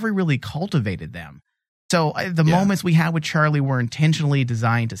and never really cultivated them. So the moments we had with Charlie were intentionally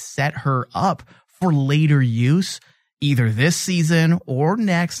designed to set her up for later use, either this season or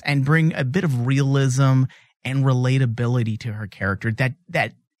next, and bring a bit of realism and relatability to her character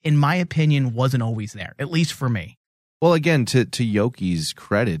that in my opinion wasn't always there, at least for me. Well, again, to Yoki's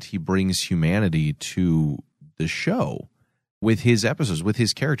credit, he brings humanity to the show with his episodes, with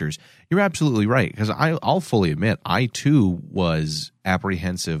his characters. You're absolutely right, because I'll fully admit, I too was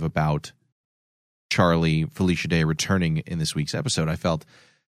apprehensive about Charlie, Felicia Day returning in this week's episode. I felt,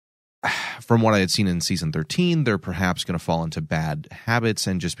 from what I had seen in season 13, they're perhaps going to fall into bad habits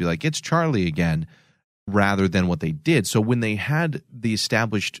and just be like, it's Charlie again, rather than what they did. So when they had the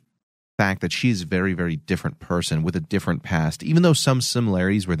established fact that she's a very, very different person with a different past, even though some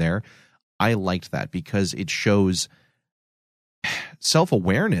similarities were there, I liked that because it shows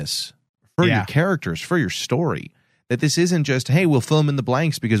self-awareness for your characters, for your story. That this isn't just, hey, we'll fill them in the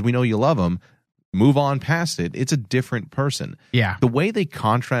blanks because we know you love them, move on past it. It's a different person. Yeah. The way they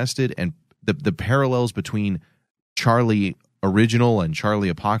contrasted and the parallels between Charlie original and Charlie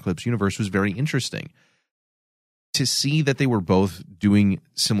Apocalypse universe was very interesting. To see that they were both doing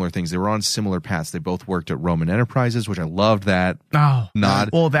similar things. They were on similar paths. They both worked at Roman Enterprises, which I loved that. Oh,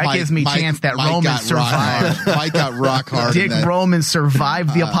 nod. Well, that gives me chance that Roman survived. Mike got rock hard. Dick Roman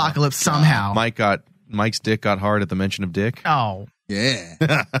survived the apocalypse somehow. Mike's dick got hard at the mention of Dick. Oh.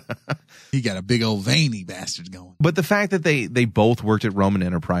 Yeah. He got a big old veiny bastard going. But the fact that they both worked at Roman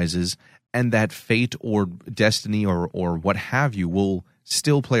Enterprises and that fate or destiny or what have you will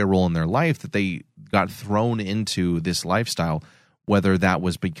still play a role in their life, that they got thrown into this lifestyle, whether that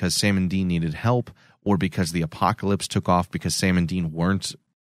was because Sam and Dean needed help or because the apocalypse took off because Sam and Dean weren't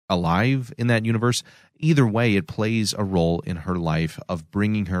alive in that universe. Either way, it plays a role in her life of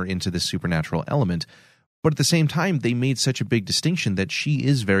bringing her into this supernatural element. But at the same time, they made such a big distinction that she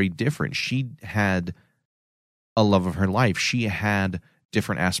is very different. She had a love of her life. She had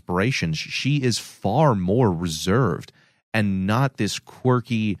different aspirations. She is far more reserved and not this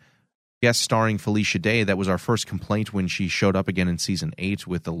quirky guest starring Felicia Day that was our first complaint when she showed up again in season 8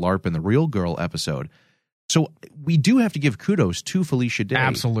 with the LARP and the Real Girl episode. So we do have to give kudos to Felicia Day.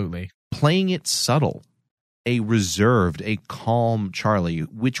 Absolutely. Playing it subtle, a reserved, a calm Charlie,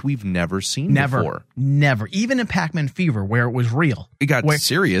 which we've never seen before. Never. Even in Pac-Man Fever, where it was real. It got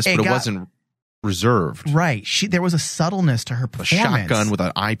serious, but it wasn't reserved. Right. There was a subtleness to her performance. A shotgun with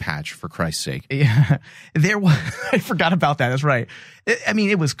an eye patch, for Christ's sake. Yeah. There was, I forgot about that. That's right.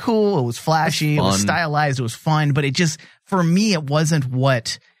 It was cool. It was flashy. It was stylized. It was fun. But it just, for me, it wasn't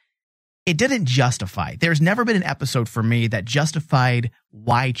what, it didn't justify. There's never been an episode for me that justified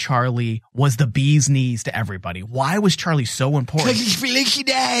why Charlie was the bee's knees to everybody. Why was Charlie so important? Because it's Felicia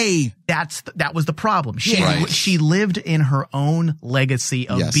Day. That was the problem. She lived in her own legacy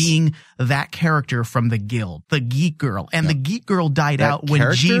of being that character from the Guild, the Geek Girl. And the Geek Girl died out when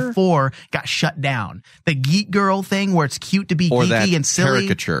G4 got shut down. The Geek Girl thing where it's cute to be geeky and silly.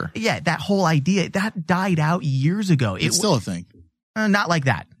 Caricature. Yeah, that whole idea, that died out years ago. It's still a thing. Not like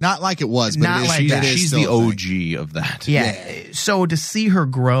that. Not like it was, but not like that. She's the OG of that. Yeah. So to see her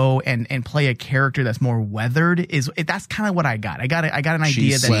grow and play a character that's more weathered that's kind of what I got. I got an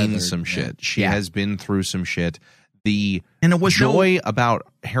idea She's seen some shit. She has been through some shit. The joy about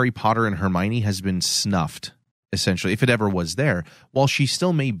Harry Potter and Hermione has been snuffed, essentially, if it ever was there. While she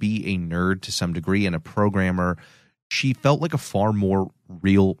still may be a nerd to some degree and a programmer, she felt like a far more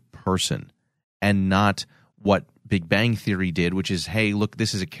real person and not what Big Bang Theory did, which is, hey, look,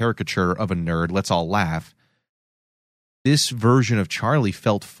 this is a caricature of a nerd. Let's all laugh. This version of Charlie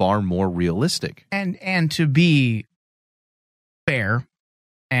felt far more realistic. And to be fair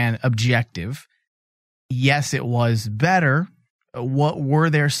and objective, yes, it was better. Were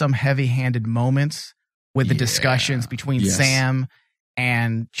there some heavy-handed moments with the discussions between Sam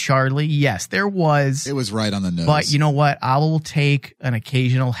and Charlie? Yes, there was. It was right on the nose. But you know what? I will take an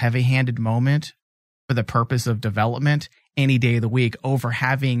occasional heavy-handed moment for the purpose of development any day of the week over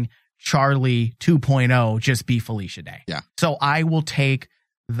having Charlie 2.0 just be Felicia Day. Yeah. So I will take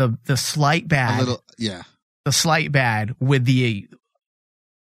the slight bad. The slight bad with the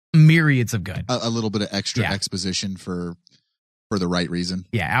myriads of good. A little bit of extra exposition for the right reason.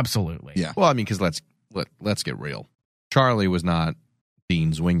 Yeah, absolutely. Yeah. Well, I mean, because let's get real. Charlie was not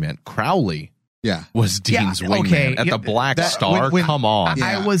Dean's wingman. Crowley was Dean's wingman at the Black Star. Come on.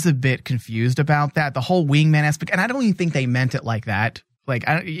 I was a bit confused about that. The whole wingman aspect. And I don't even think they meant it like that. Like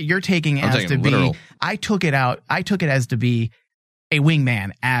you're taking it as to be, I took it as to be a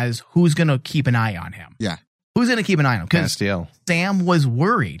wingman as who's going to keep an eye on him. Yeah. Who's going to keep an eye on him? Because Sam was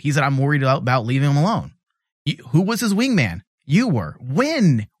worried. He said, I'm worried about leaving him alone. Who was his wingman? You were.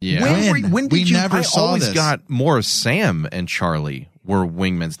 When? Yeah. When did you? I always got more Sam and Charlie were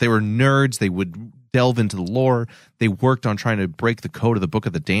wingmans. They were nerds. They would delve into the lore. They worked on trying to break the code of the Book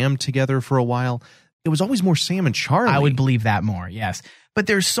of the Damned together for a while. It was always more Sam and Charlie. I would believe that more, yes. But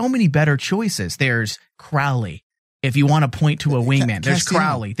there's so many better choices. There's Crowley. If you want to point to a wingman, there's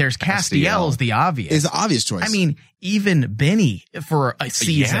Crowley. There's Castiel is the obvious. Is the obvious choice. I mean, even Benny for a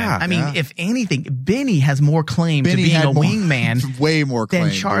season. I mean, if anything, Benny has more claim to being a wingman. Way more claim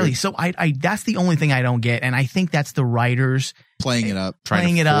than Charlie. Dude. So I that's the only thing I don't get. And I think that's the writers playing it up.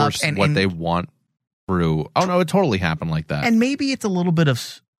 Trying to force what they want through. Oh, no, it totally happened like that. And maybe it's a little bit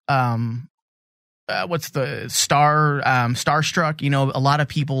of what's the starstruck, you know, a lot of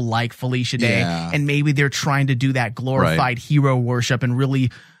people like Felicia Day and maybe they're trying to do that glorified hero worship and really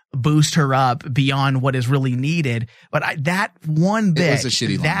boost her up beyond what is really needed. But that one bit, it was a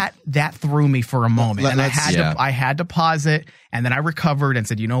shitty line. that threw me for a moment. And I had to pause it, and then I recovered and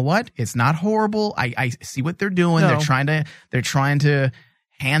said, you know what? It's not horrible. I see what they're doing. No. They're trying to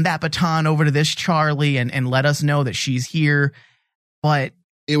hand that baton over to this Charlie and let us know that she's here. But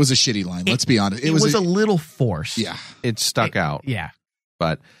it was a shitty line. Let's be honest. It was a little forced. Yeah. It stuck out. Yeah.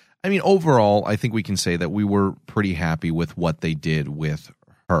 But, I mean, overall, I think we can say that we were pretty happy with what they did with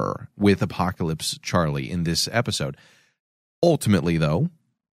her, with Apocalypse Charlie in this episode. Ultimately,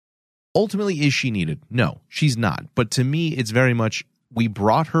 is she needed? No, she's not. But to me, it's very much, we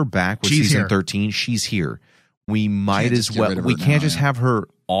brought her back with season 13. She's here. We might as well. We can't just have her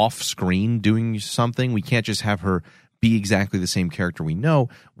off screen doing something. We can't just have her be exactly the same character we know.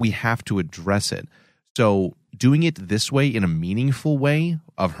 We have to address it. So doing it this way, in a meaningful way,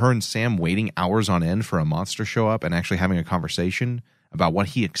 of her and Sam waiting hours on end for a monster show up and actually having a conversation about what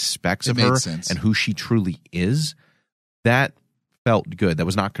he expects of her and who she truly is, that felt good. That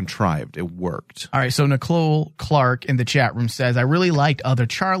was not contrived. It worked. All right, so Nicole Clark in the chat room says, I really liked other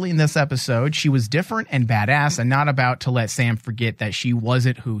Charlie in this episode. She was different and badass and not about to let Sam forget that she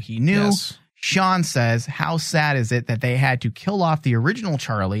wasn't who he knew. Yes. Sean says, how sad is it that they had to kill off the original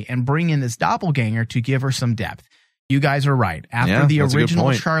Charlie and bring in this doppelganger to give her some depth? You guys are right. After the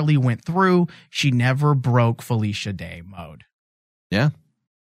original Charlie went through, she never broke Felicia Day mode. Yeah,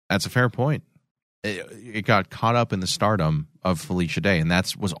 that's a fair point. It got caught up in the stardom of Felicia Day, and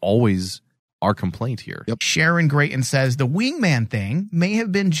that was always our complaint here. Yep. Sharon Grayton says, the wingman thing may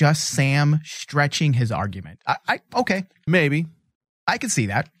have been just Sam stretching his argument. Okay. Maybe. I could see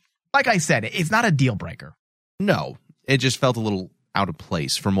that. Like I said, it's not a deal breaker. No, it just felt a little out of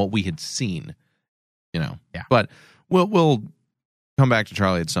place from what we had seen, you know. Yeah. But we'll come back to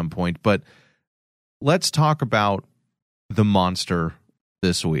Charlie at some point. But let's talk about the monster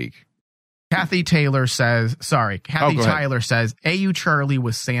this week. Kathy Tyler says, AU Charlie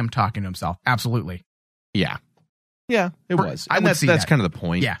was Sam talking to himself. Absolutely. Yeah. Yeah, it was. I would see that's that. kind of the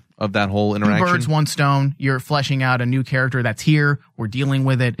point of that whole interaction. 2 birds, 1 stone. You're fleshing out a new character that's here. We're dealing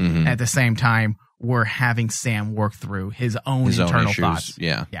with it. Mm-hmm. At the same time, we're having Sam work through his own internal thoughts.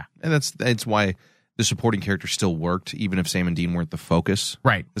 Yeah. And that's why the supporting character still worked, even if Sam and Dean weren't the focus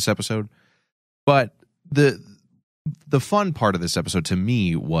this episode. But the fun part of this episode to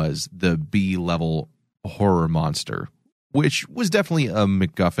me was the B-level horror monster, which was definitely a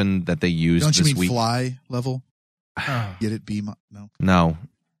MacGuffin that they used this week. Don't you mean week. fly level? Get it? No. No.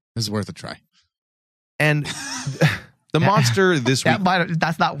 It's worth a try. And The monster this week.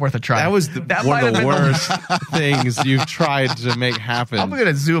 That's not worth a try. That was one of the worst things you've tried to make happen. I'm going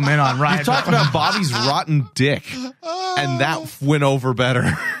to zoom in on Ryan. You talked about Bobby's rotten dick, and that went over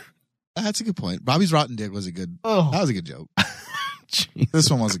better. That's a good point. Bobby's rotten dick was a good. Oh. That was a good joke. This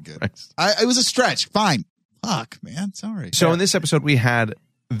one wasn't good. It was a stretch. Fine. Fuck, man. Sorry. So in this episode, we had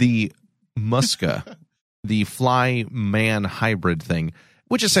the Muska, the fly-man hybrid thing,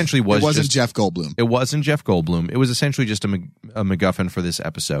 which essentially was. It wasn't Jeff Goldblum. It wasn't Jeff Goldblum. It was essentially just a MacGuffin for this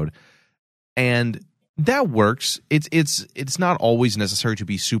episode, and that works. It's not always necessary to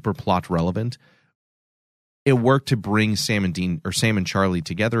be super plot relevant. It worked to bring Sam and Charlie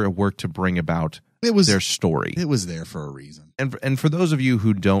together. It worked to bring about their story. It was there for a reason. And for those of you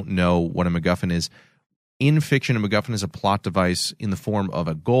who don't know what a MacGuffin is, in fiction, a MacGuffin is a plot device in the form of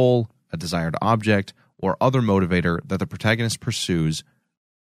a goal, a desired object, or other motivator that the protagonist pursues,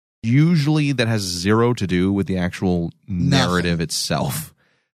 usually that has zero to do with the actual narrative itself.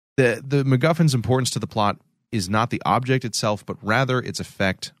 The MacGuffin's importance to the plot is not the object itself, but rather its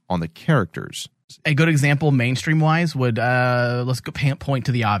effect on the characters. A good example, mainstream-wise, would let's go point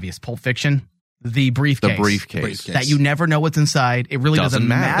to the obvious. Pulp Fiction, the briefcase. That you never know what's inside. It really doesn't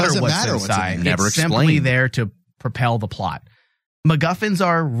matter what's inside. Never it's simply explained. there to propel the plot. MacGuffins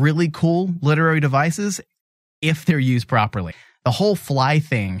are really cool literary devices if they're used properly. The whole fly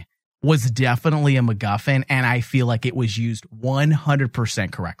thing was definitely a MacGuffin, and I feel like it was used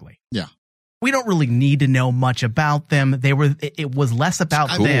 100% correctly. Yeah. We don't really need to know much about them. It was less about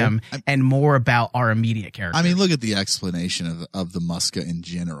them and more about our immediate characters. I mean, look at the explanation of the Muska in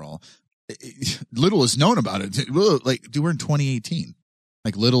general. Little is known about it. Like, dude, we're in 2018.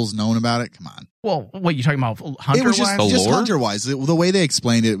 Like, little's known about it. Come on. Well, what you talking about? Hunter-wise? It was just hunter-wise. The way they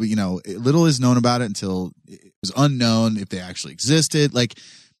explained it, little is known about it until it was unknown if they actually existed. Like,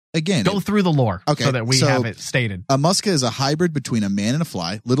 again, go through the lore so that we have it stated. A Muska is a hybrid between a man and a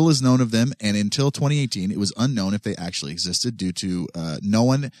fly. Little is known of them, and until 2018, it was unknown if they actually existed due to no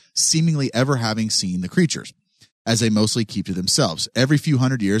one seemingly ever having seen the creatures, as they mostly keep to themselves. Every few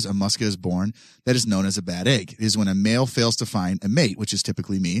hundred years, a Muska is born that is known as a bad egg. It is when a male fails to find a mate, which is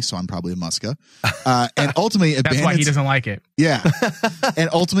typically me, so I'm probably a Muska, and ultimately abandons. That's why he doesn't like it. Yeah, and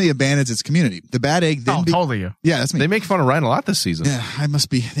ultimately abandons its community. The bad egg then. Totally you. Yeah, that's me. They make fun of Ryan a lot this season. Yeah, They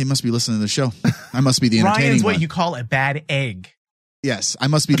must be listening to the show. I must be the entertaining Ryan's what one. you call a bad egg. Yes, I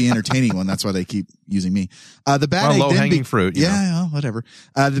must be the entertaining one. That's why they keep using me. The bad egg low-hanging fruit. Yeah, whatever.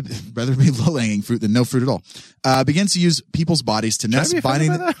 Rather be low-hanging fruit than no fruit at all. Begins to use people's bodies to nest,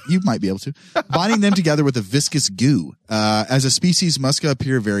 binding. You might be able to binding them together with a viscous goo. As a species, Muska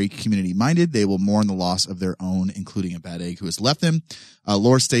appear very community-minded. They will mourn the loss of their own, including a bad egg who has left them.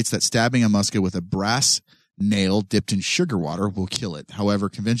 Lore states that stabbing a Muska with a brass nail dipped in sugar water will kill it. However,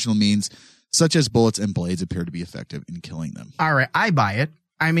 conventional means such as bullets and blades appear to be effective in killing them. All right, I buy it.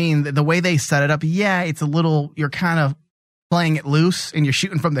 I mean, the way they set it up, it's a little, you're kind of playing it loose and you're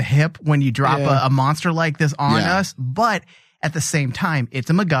shooting from the hip when you drop a monster like this on us. But at the same time, it's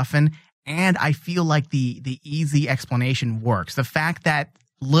a MacGuffin, and I feel like the easy explanation works. The fact that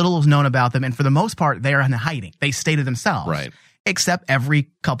little is known about them, and for the most part, they're in hiding. They stay to themselves. Right. Except every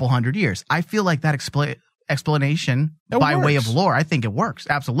couple hundred years. I feel like that explanation by way of lore, I think it works.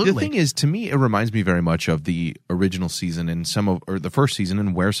 Absolutely. The thing is, to me, it reminds me very much of the original season and the first season,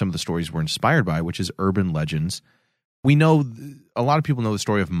 and where some of the stories were inspired by, which is urban legends. We know a lot of people know the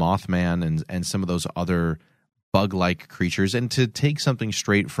story of Mothman and some of those other bug-like creatures, and to take something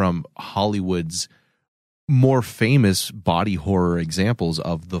straight from Hollywood's more famous body horror examples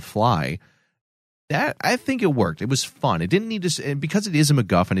of The Fly, that I think it worked. It was fun. It didn't need to, because it is a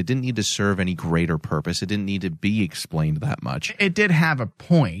MacGuffin, it didn't need to serve any greater purpose. It didn't need to be explained that much. It did have a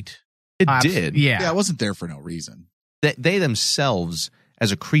point. It did. Yeah. It wasn't there for no reason. They themselves,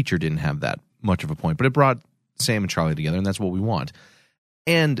 as a creature, didn't have that much of a point, but it brought Sam and Charlie together, and that's what we want.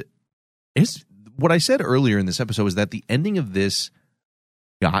 And what I said earlier in this episode is that the ending of this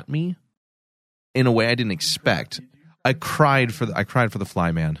got me in a way I didn't expect. I cried for the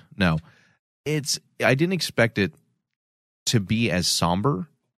Fly Man. No. I didn't expect it to be as somber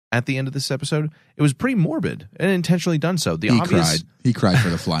at the end of this episode. It was pretty morbid and intentionally done so. He cried for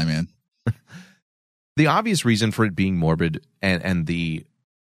the Fly Man. The obvious reason for it being morbid and the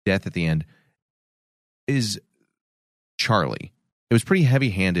death at the end is Charlie. It was pretty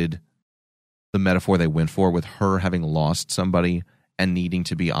heavy-handed, the metaphor they went for with her having lost somebody and needing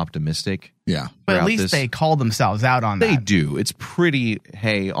to be optimistic. Yeah. But at least they call themselves out on that. They do. It's pretty,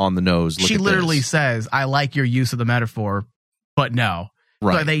 hey, on the nose. She literally says, I like your use of the metaphor, but no.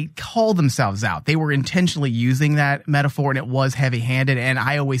 Right. So they call themselves out. They were intentionally using that metaphor, and it was heavy-handed. And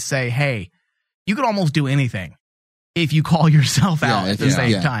I always say, hey, you could almost do anything if you call yourself out Yeah, at the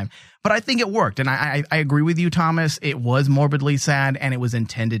same time. But I think it worked. And I agree with you, Thomas. It was morbidly sad, and it was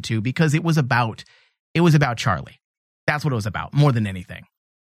intended to, because it was about Charlie. That's what it was about, more than anything.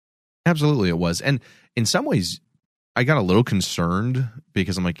 Absolutely, it was. And in some ways, I got a little concerned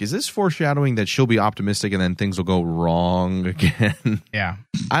because I'm like, is this foreshadowing that she'll be optimistic and then things will go wrong again? Yeah.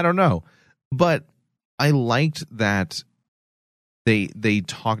 I don't know. But I liked that they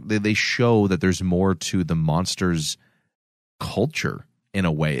show that there's more to the monsters' culture in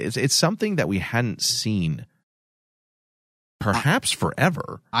a way. It's something that we hadn't seen perhaps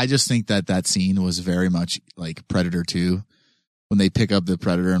forever. I just think that scene was very much like Predator 2. When they pick up the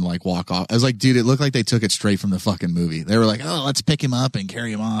Predator and like walk off, I was like, dude, it looked like they took it straight from the fucking movie. They were like, oh, let's pick him up and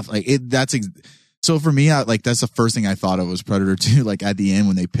carry him off. Like so for me, that's the first thing I thought of was Predator 2. Like at the end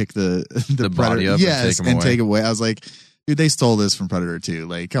when they pick the body up and take away. I was like, dude, they stole this from Predator 2.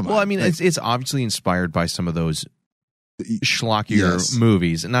 Like, come on. Well, I mean, like, it's obviously inspired by some of those schlockier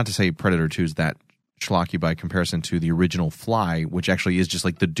movies, and not to say Predator 2 is that schlocky by comparison to the original Fly, which actually is just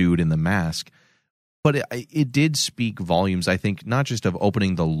like the dude in the mask. But it did speak volumes, I think, not just of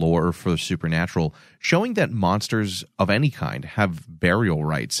opening the lore for the supernatural, showing that monsters of any kind have burial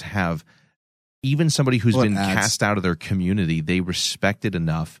rights, have even somebody who's been cast out of their community, they respect it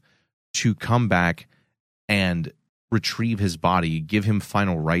enough to come back and retrieve his body, give him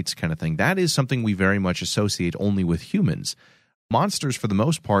final rights kind of thing. That is something we very much associate only with humans. Monsters, for the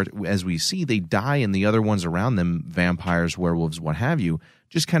most part, as we see, they die and the other ones around them, vampires, werewolves, what have you,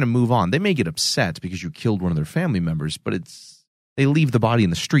 just kind of move on. They may get upset because you killed one of their family members, but they leave the body in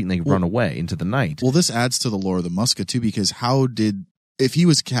the street and they run away into the night. Well, this adds to the lore of the Muska too, because if he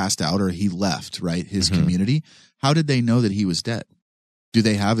was cast out or he left, right, his community, how did they know that he was dead? Do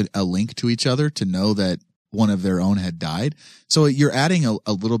they have a link to each other to know that one of their own had died? So you're adding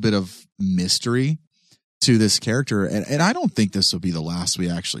a little bit of mystery to this character, and I don't think this will be the last we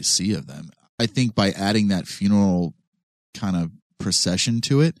actually see of them. I think by adding that funeral kind of procession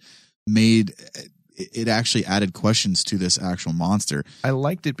to it, it actually added questions to this actual monster. I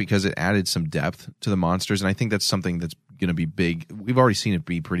liked it because it added some depth to the monsters, and I think that's something that's going to be big. We've already seen it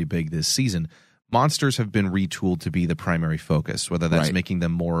be pretty big this season. Monsters have been retooled to be the primary focus, whether that's making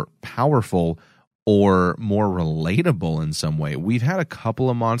them more powerful or more relatable in some way. We've had a couple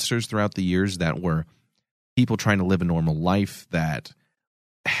of monsters throughout the years that were people trying to live a normal life that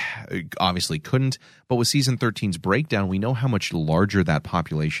obviously couldn't. But with season 13's breakdown, we know how much larger that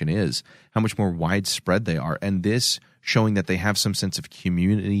population is, how much more widespread they are. And this showing that they have some sense of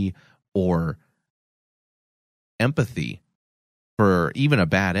community or empathy for even a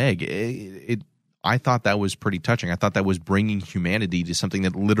bad egg. I thought that was pretty touching. I thought that was bringing humanity to something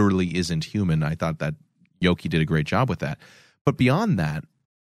that literally isn't human. I thought that Yoki did a great job with that. But beyond that,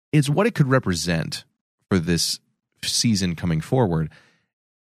 it's what it could represent for this season coming forward.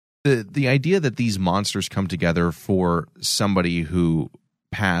 The idea that these monsters come together for somebody who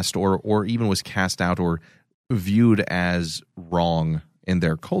passed or even was cast out or viewed as wrong in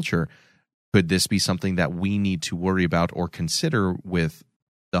their culture, could this be something that we need to worry about or consider with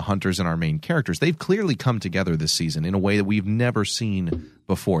the hunters and our main characters? They've clearly come together this season in a way that we've never seen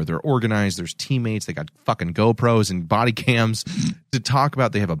before. They're organized, there's teammates, they got fucking GoPros and body cams to talk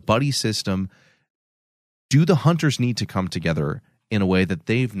about. They have a buddy system. Do the hunters need to come together in a way that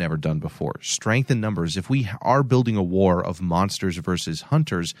they've never done before? Strength in numbers. If we are building a war of monsters versus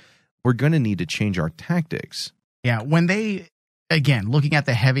hunters, we're going to need to change our tactics. Yeah, when they, again, looking at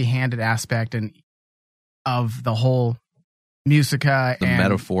the heavy-handed aspect and of the whole Musica the and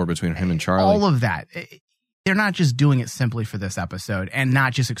metaphor between him and Charlie, all of that, they're not just doing it simply for this episode and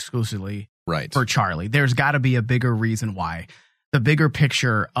not just exclusively for Charlie. There's got to be a bigger reason why. The bigger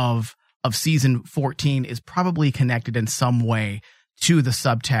picture of season 14 is probably connected in some way to the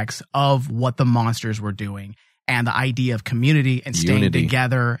subtext of what the monsters were doing and the idea of community and staying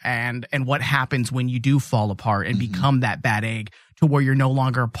together and what happens when you do fall apart and become that bad egg to where you're no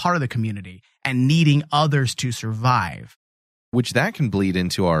longer a part of the community and needing others to survive. Which that can bleed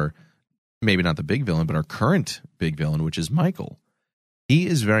into our, maybe not the big villain, but our current big villain, which is Michael. He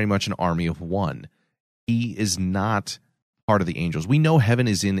is very much an army of one. He is not part of the angels. We know heaven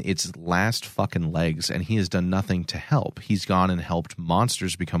is in its last fucking legs, and he has done nothing to help. He's gone and helped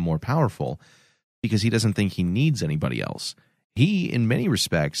monsters become more powerful because he doesn't think he needs anybody else. He, in many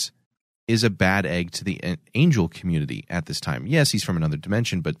respects, is a bad egg to the angel community at this time. Yes, he's from another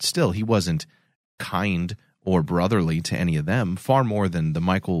dimension, but still, he wasn't kind or brotherly to any of them, far more than the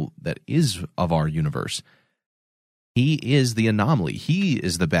Michael that is of our universe. He is the anomaly. He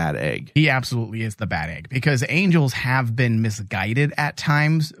is the bad egg. He absolutely is the bad egg because angels have been misguided at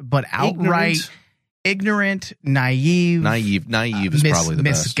times, but outright ignorant, naive is probably the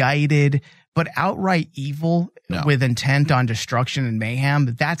best. Misguided, but outright evil with intent on destruction and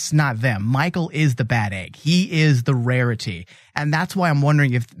mayhem. That's not them. Michael is the bad egg. He is the rarity. And that's why I'm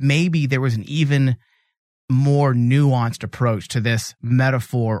wondering if maybe there was an even more nuanced approach to this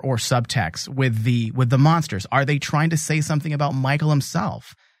metaphor or subtext with the monsters. Are they trying to say something about Michael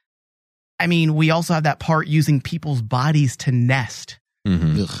himself? I mean, we also have that part using people's bodies to nest.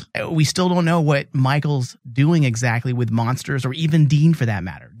 Mm-hmm. We still don't know what Michael's doing exactly with monsters, or even Dean for that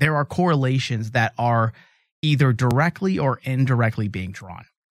matter. There are correlations that are either directly or indirectly being drawn.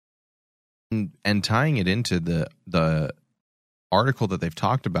 And tying it into the article that they've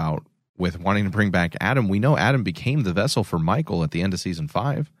talked about with wanting to bring back Adam, we know Adam became the vessel for Michael at the end of season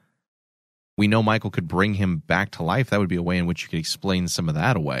 5. We know Michael could bring him back to life. That would be a way in which you could explain some of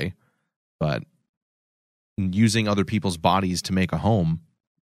that away. But using other people's bodies to make a home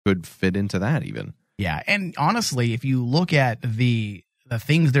could fit into that even. Yeah, and honestly, if you look at the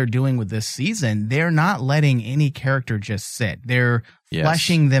things they're doing with this season, they're not letting any character just sit. They're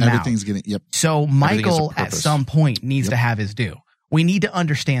fleshing them out. Everything's getting, So Michael at some point needs to have his due. We need to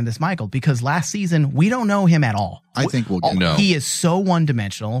understand this Michael, because last season we don't know him at all. I think we'll get no. He is so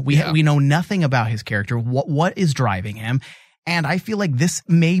one-dimensional. We know nothing about his character, what is driving him, and I feel like this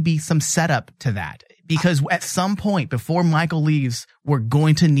may be some setup to that. Because at some point before Michael leaves, we're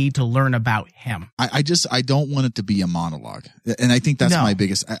going to need to learn about him. I don't want it to be a monologue. And I think that's my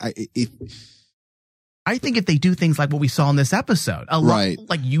biggest... I think if they do things like what we saw in this episode,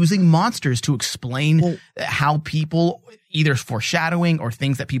 like using monsters to explain how people, either foreshadowing or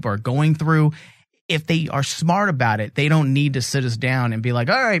things that people are going through, if they are smart about it, they don't need to sit us down and be like,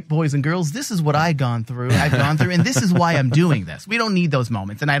 all right, boys and girls, this is what I've gone through, and this is why I'm doing this. We don't need those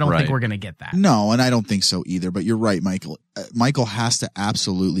moments, and I don't think we're going to get that. No, and I don't think so either, but you're right, Michael. Michael has to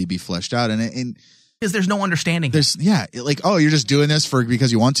absolutely be fleshed out, and because there's no understanding. You're just doing this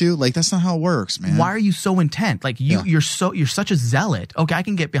because you want to? Like, that's not how it works, man. Why are you so intent? Like, you're such a zealot. Okay, I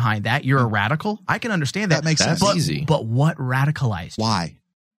can get behind that. You're a radical. I can understand that. That makes sense. That's easy. But what radicalized you?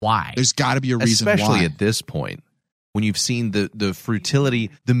 Why? There's got to be a reason why. Especially at this point, when you've seen the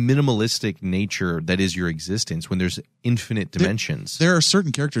fruitility, the minimalistic nature that is your existence, when there's infinite dimensions. There are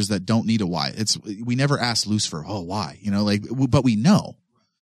certain characters that don't need a why. We never ask Lucifer, why? But we know.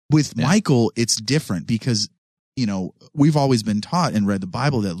 With Michael, it's different because, we've always been taught and read the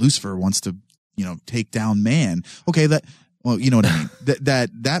Bible that Lucifer wants to, take down man. Okay, you know what I mean?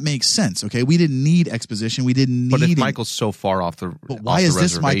 That makes sense. Okay, we didn't need exposition. We didn't need. But if Michael's so far off the, but why is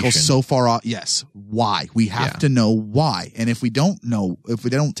this Michael so far off? Yes, why? We have to know why. And if we don't know, if they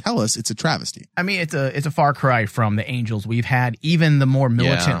don't tell us, it's a travesty. I mean, it's a far cry from the angels we've had. Even the more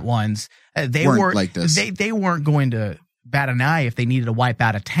militant ones, they weren't like this. They weren't going to bat an eye if they needed to wipe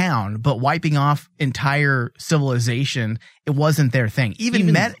out a town, but wiping off entire civilization, it wasn't their thing. Even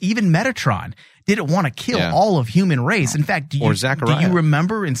Metatron didn't want to kill all of human race. In fact, do you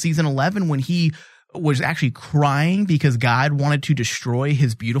remember in season 11 when he was actually crying because God wanted to destroy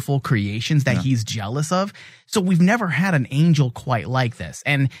his beautiful creations that he's jealous of? So we've never had an angel quite like this.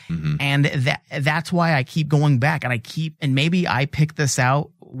 And that's why I keep going back, and maybe I picked this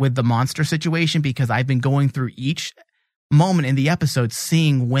out with the monster situation because I've been going through each moment in the episode,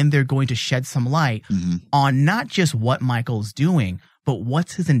 seeing when they're going to shed some light on not just what Michael's doing, but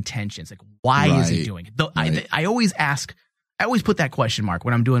what's his intentions. Like, why is he doing it? I always put that question mark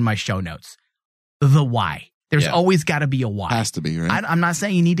when I'm doing my show notes. The why. There's always got to be a why. Has to be, right? I'm not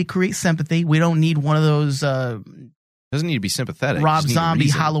saying you need to create sympathy. We don't need one of those doesn't need to be sympathetic. Rob Zombie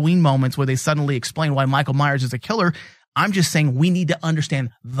Halloween moments where they suddenly explain why Michael Myers is a killer. I'm just saying we need to understand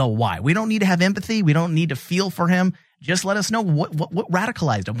the why. We don't need to have empathy. We don't need to feel for him. Just let us know what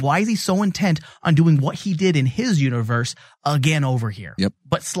radicalized him. Why is he so intent on doing what he did in his universe again over here? Yep.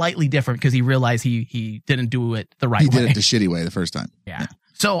 But slightly different because he realized he didn't do it the right way. He did it the shitty way the first time. Yeah.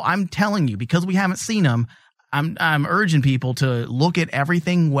 So I'm telling you, because we haven't seen him, I'm urging people to look at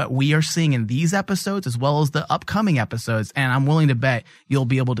everything what we are seeing in these episodes as well as the upcoming episodes, and I'm willing to bet you'll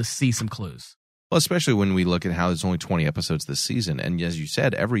be able to see some clues. Well, especially when we look at how there's only 20 episodes this season, and as you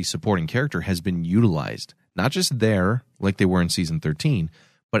said, every supporting character has been utilized. Not just there, like they were in season 13,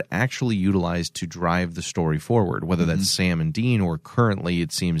 but actually utilized to drive the story forward, whether that's Sam and Dean, or currently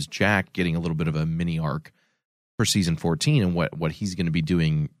it seems Jack getting a little bit of a mini arc for season 14 and what he's going to be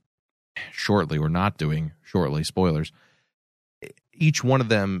doing shortly or not doing shortly, spoilers. Each one of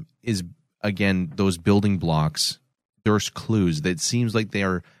them is, again, those building blocks. There's clues that seems like they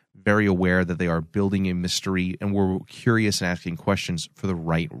are very aware that they are building a mystery, and we're curious and asking questions for the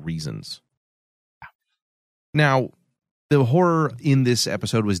right reasons. Now, The horror in this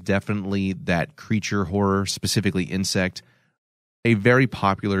episode was definitely that creature horror, specifically insect, a very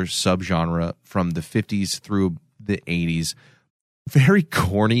popular subgenre from the 50s through the 80s. Very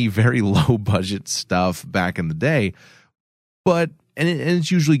corny, very low budget stuff back in the day. But, and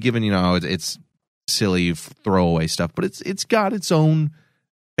it's usually given, it's silly throwaway stuff, but it's got its own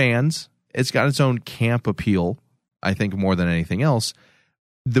fans. It's got its own camp appeal, I think, more than anything else.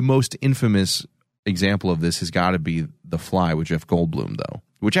 The most infamous example of this has got to be The Fly with Jeff Goldblum, though,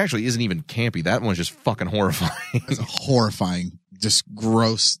 which actually isn't even campy. That one's just fucking horrifying. It's horrifying, just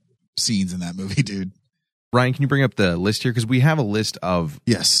gross scenes in that movie, dude. Ryan, can you bring up the list here? Because we have a list of...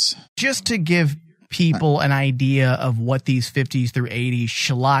 Yes. Just to give people an idea of what these 50s through 80s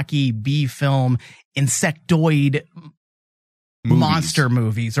schlocky B-film insectoid monster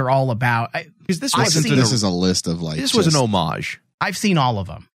movies are all about. Because this is a list of like... This was an homage. I've seen all of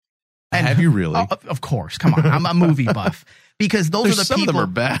them. And have you really? Of course. Come on. I'm a movie buff. Because those are the some people... Some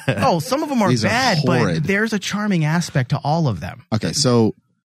of them are bad. Oh, some of them are These bad, are horrid. but there's a charming aspect to all of them. Okay, so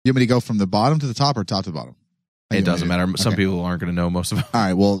you want me to go from the bottom to the top or top to the bottom? It doesn't matter. Some people aren't going to know most of them. All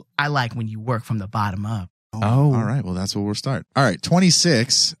right, well... I like when you work from the bottom up. Oh. All right, well, that's where we'll start. All right,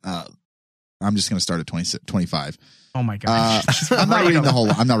 26. I'm just going to start at 25. Oh, my gosh. I'm not reading the whole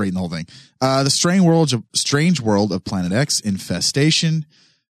thing. The Strange World of Planet X, Infestation,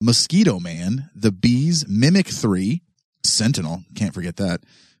 Mosquito Man, The Bees, Mimic 3, Sentinel, can't forget that.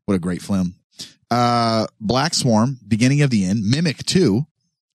 What a great film. Black Swarm, Beginning of the End, Mimic 2,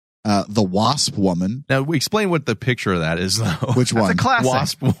 The Wasp Woman. Now, we explain what the picture of that is, though. Which one? That's a classic.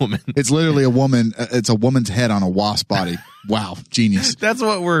 Wasp Woman. It's literally a woman. It's a woman's head on a wasp body. Wow, genius. That's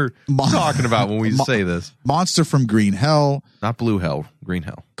what we're talking about when we say this. Monster from Green Hell. Not Blue Hell, Green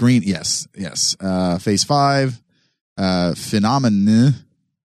Hell. Green, yes. Phase 5. Phenomenon.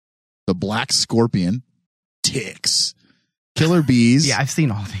 The Black Scorpion. Ticks. Killer Bees. Yeah, I've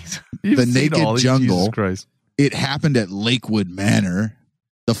seen all these. The Naked Jungle. Jesus Christ. It Happened at Lakewood Manor.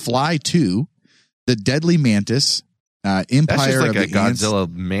 The Fly 2. The Deadly Mantis. Empire That's just like of a the Ants.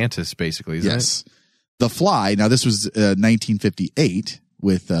 Godzilla mantis, basically, isn't it? The Fly. Now, this was 1958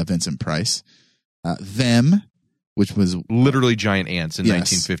 with Vincent Price. Them, which was... Literally giant ants in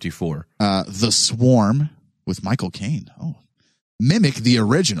 1954. The Swarm with Michael Caine. Oh. Mimic the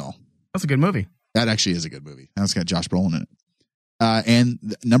Original. That's a good movie. That actually is a good movie. That's got Josh Brolin in it.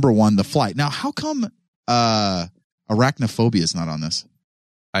 And number 1, The Flight. Now, how come Arachnophobia is not on this?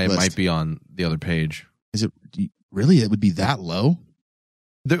 It might be on the other page. Is it really? It would be that low?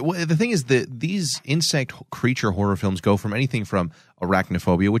 The thing is that these insect creature horror films go from anything from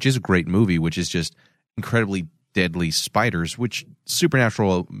Arachnophobia, which is a great movie, which is just incredibly deadly spiders, which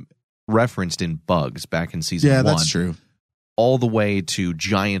Supernatural referenced in Bugs back in season 1. Yeah, that's true. All the way to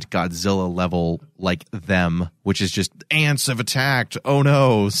giant Godzilla level like Them, which is just ants have attacked. Oh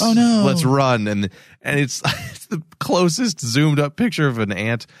no. Oh no. Let's run. And it's the closest zoomed up picture of an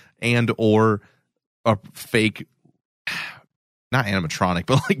ant and or a fake, not animatronic,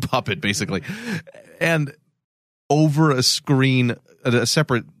 but like puppet basically. And over a screen, a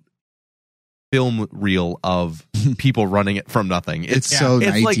separate film reel of people running it from nothing. It's so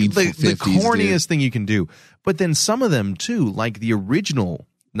it's 1950s, like the corniest dude. thing you can do. But then some of them too, like the original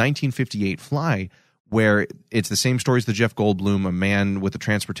 1958 Fly, where it's the same story as the Jeff Goldblum, a man with a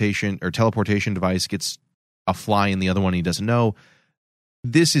transportation or teleportation device gets a fly in the other one he doesn't know.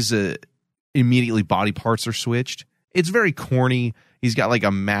 This is immediately body parts are switched. It's very corny. He's got like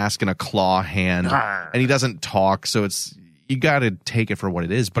a mask and a claw hand and he doesn't talk. So you got to take it for what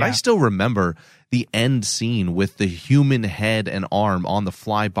it is. But I still remember the end scene with the human head and arm on the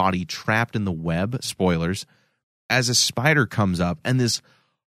fly body trapped in the web, spoilers, as a spider comes up and this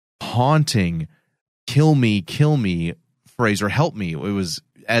haunting kill me phrase or help me. It was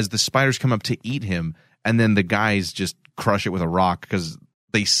as the spiders come up to eat him and then the guys just crush it with a rock because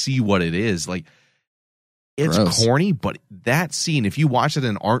they see what it is. Like, it's gross. Corny, but that scene, if you watch it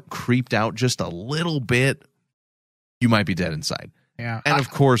and aren't creeped out just a little bit, you might be dead inside. Yeah. And of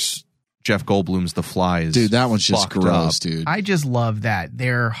course, Jeff Goldblum's The Fly is dude, that one's just fucked gross, up. dude. I just love that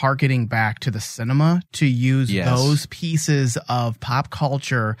they're hearkening back to the cinema to use those pieces of pop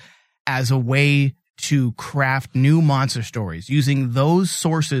culture as a way to craft new monster stories, using those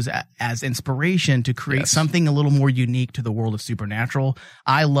sources as inspiration to create something a little more unique to the world of Supernatural.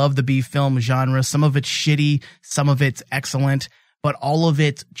 I love the B-film genre. Some of it's shitty, some of it's excellent, but all of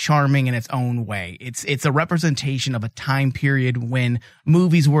it's charming in its own way. It's a representation of a time period when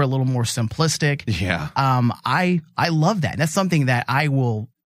movies were a little more simplistic. Yeah. I love that. That's something that I will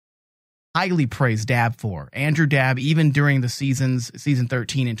highly praised Dabb for. Andrew Dabb, even during the season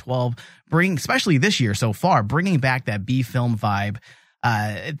 13 and 12, especially this year so far, bringing back that B film vibe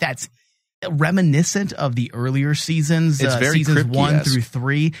that's reminiscent of the earlier seasons, it's very seasons 1 Kripke-esque. through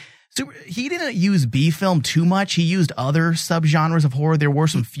 3. So he didn't use B film too much. He used other subgenres of horror. There were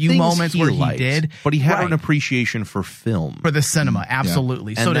some few Things moments where liked, he did, but he had Right. an appreciation for film, for the cinema.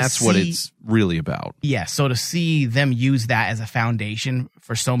 Absolutely. and So that's what it's really about. Yeah, so to see them use that as a foundation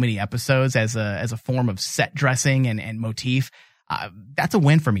for so many episodes, as a form of set dressing and motif, that's a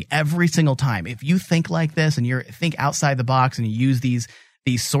win for me every single time. If you think like this and you think outside the box and you use these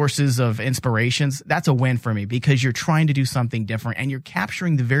sources of inspirations, that's a win for me, because you're trying to do something different and you're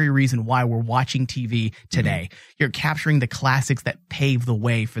capturing the very reason why we're watching TV today. You're capturing the classics that pave the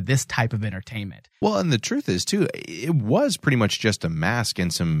way for this type of entertainment. Well, and the truth is too, it was pretty much just a mask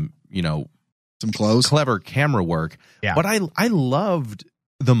and some clothes, clever camera work. Yeah. But I loved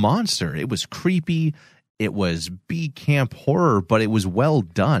the monster. It was creepy. It was B camp horror, but it was well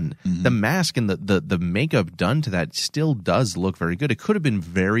done. The mask and the makeup done to that still does look very good. It could have been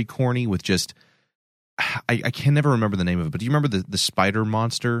very corny with just I can never remember the name of it, but do you remember the spider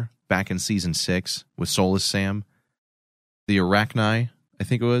monster back in season 6 with Soulless Sam? The Arachni, I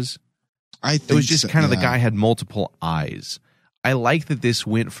think it was. It was just kind of the guy had multiple eyes. I like that this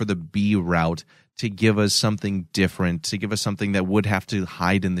went for the B route to give us something different, to give us something that would have to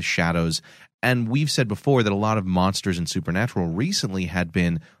hide in the shadows. And we've said before that a lot of monsters in Supernatural recently had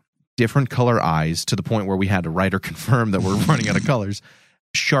been different color eyes, to the point where we had a writer confirm that we're running out of colors,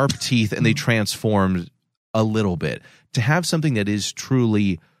 sharp teeth, and they transformed a little bit. To have something that is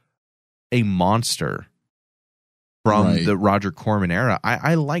truly a monster from the Roger Corman era,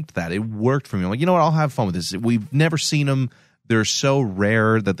 I liked that. It worked for me. I'm like, you know what? I'll have fun with this. We've never seen them. They're so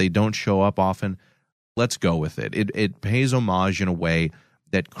rare that they don't show up often. Let's go with it. It pays homage in a way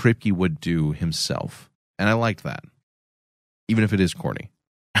that Kripke would do himself. And I liked that. Even if it is corny.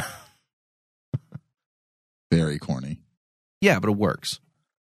 Very corny. Yeah, but it works.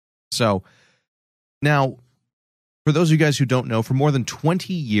 So, now, for those of you guys who don't know, for more than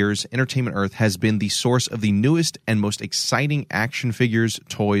 20 years, Entertainment Earth has been the source of the newest and most exciting action figures,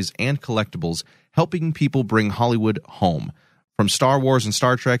 toys, and collectibles, helping people bring Hollywood home. From Star Wars and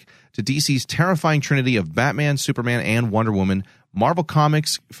Star Trek to DC's terrifying trinity of Batman, Superman, and Wonder Woman, Marvel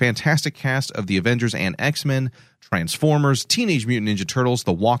Comics' fantastic cast of the Avengers and X-Men, Transformers, Teenage Mutant Ninja Turtles,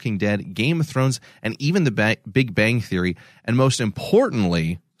 The Walking Dead, Game of Thrones, and even the Big Bang Theory, and most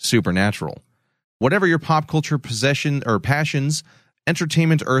importantly, Supernatural. Whatever your pop culture possession or passions,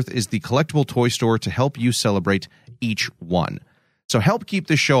 Entertainment Earth is the collectible toy store to help you celebrate each one. So help keep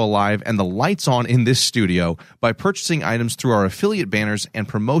this show alive and the lights on in this studio by purchasing items through our affiliate banners and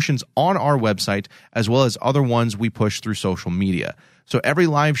promotions on our website, as well as other ones we push through social media. So every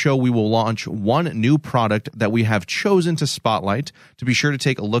live show, we will launch one new product that we have chosen to spotlight, to be sure to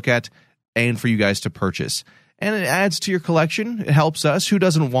take a look at and for you guys to purchase. And it adds to your collection. It helps us. Who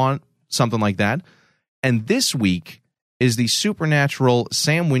doesn't want something like that? And this week is the Supernatural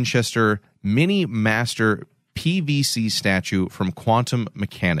Sam Winchester Mini Master PVC statue from Quantum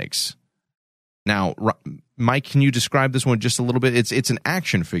Mechanics. Now, Mike, can you describe this one just a little bit? It's an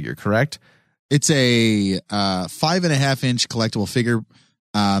action figure, correct? It's a 5.5-inch collectible figure.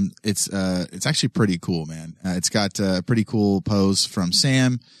 It's actually pretty cool, man. It's got a pretty cool pose from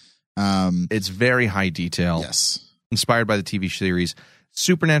Sam. It's very high detail. Yes. Inspired by the TV series.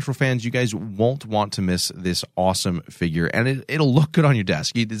 Supernatural fans, you guys won't want to miss this awesome figure, and it'll look good on your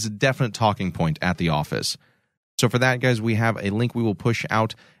desk. It's a definite talking point at the office. So for that, guys, we have a link we will push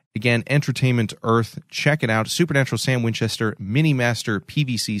out. Again, Entertainment Earth. Check it out. Supernatural Sam Winchester Mini Master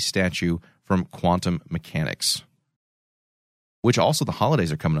PVC statue from Quantum Mechanics. Which also the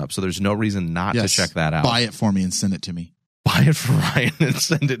holidays are coming up, so there's no reason not to check that out. Buy it for me and send it to me. Buy it for Ryan and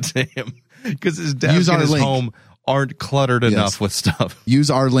send it to him. Because his desk and his home aren't cluttered enough with stuff. Use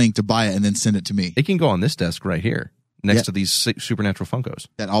our link to buy it and then send it to me. It can go on this desk right here, next to these Supernatural Funkos.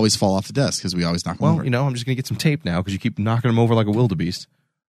 That always fall off the desk because we always knock them over. Well, you know, I'm just going to get some tape now because you keep knocking them over like a wildebeest.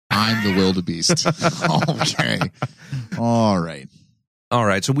 I'm the wildebeest. Okay. All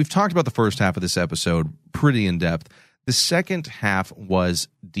right. So we've talked about the first half of this episode pretty in depth. The second half was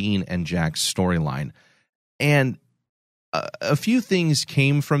Dean and Jack's storyline. And a few things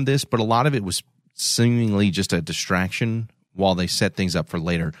came from this, but a lot of it was seemingly just a distraction while they set things up for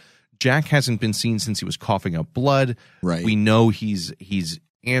later. Jack hasn't been seen since he was coughing up blood. Right. We know he's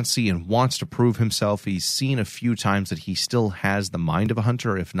antsy and wants to prove himself. He's seen a few times that he still has the mind of a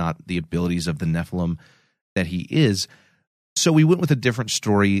hunter, if not the abilities of the Nephilim that he is. So we went with a different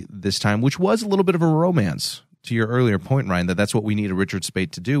story this time, which was a little bit of a romance. to your earlier point, Ryan, that's what we needed Richard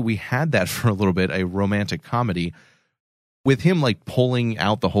Speight to do. We had that for a little bit, a romantic comedy with him like pulling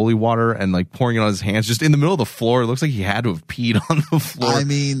out the holy water and like pouring it on his hands just in the middle of the floor. It looks like he had to have peed on the floor. I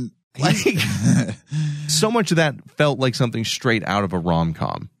mean, like so much of that felt like something straight out of a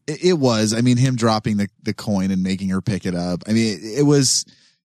rom-com. It was. I mean, him dropping the coin and making her pick it up. I mean, it was,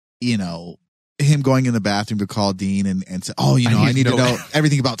 you know, him going in the bathroom to call Dean and say, "Oh, you know, I need to know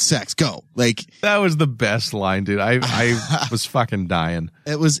everything about sex. Go!" Like that was the best line, dude. I was fucking dying.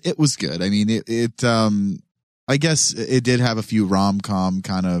 It was good. I mean, it I guess it did have a few rom-com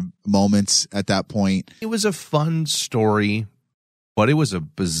kind of moments at that point. It was a fun story, but it was a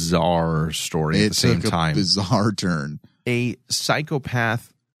bizarre story at the same time. Bizarre turn. A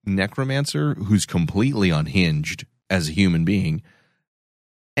psychopath necromancer who's completely unhinged as a human being,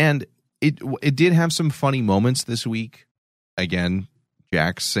 and it did have some funny moments this week. Again,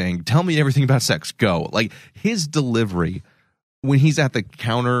 Jack saying, "Tell me everything about sex. Go!" Like his delivery when he's at the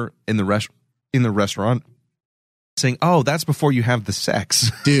counter in the restaurant, saying, "Oh, that's before you have the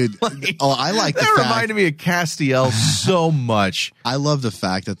sex, dude." I like that. Reminded me of Castiel so much. I love the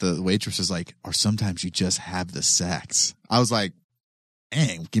fact that the waitress is like, "Or sometimes you just have the sex." I was like,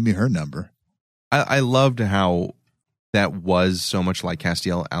 "Dang, give me her number." I loved how that was so much like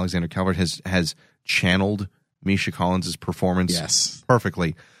Castiel. Alexander Calvert has channeled Misha Collins' performance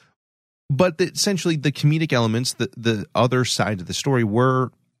perfectly. But essentially, the comedic elements, the other side of the story,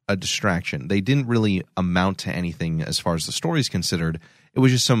 were a distraction. They didn't really amount to anything as far as the story is considered. It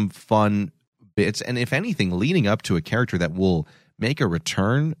was just some fun bits, and if anything, leading up to a character that will make a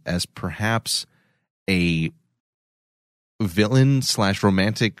return as perhaps a villain /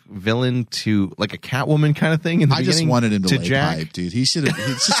 romantic villain to like a Catwoman kind of thing in the beginning. I just wanted him to lay Jack. pipe, dude. He should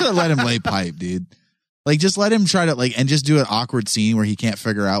have let him lay pipe, dude. Like, just let him try to like, and just do an awkward scene where he can't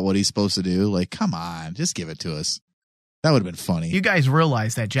figure out what he's supposed to do. Like, come on, just give it to us. That would have been funny. You guys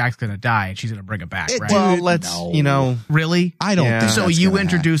realize that Jack's going to die and she's going to bring it back, right? Well, let's, Really? I don't think so. that's You gonna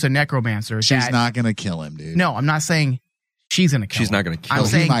introduce a necromancer. She's not going to kill him, dude. No, I'm not saying she's going to kill him. She's not going to kill I'm him.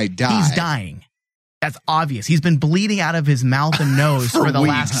 saying He might die. he's dying. That's obvious. He's been bleeding out of his mouth and nose for the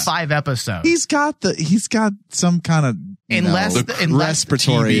last 5 episodes. He's got some kind of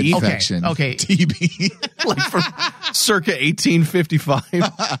respiratory TB. infection. Okay. TB. Like from circa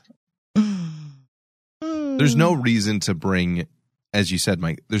 1855. There's no reason to bring, as you said,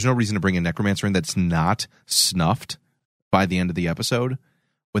 Mike, there's no reason to bring a necromancer in that's not snuffed by the end of the episode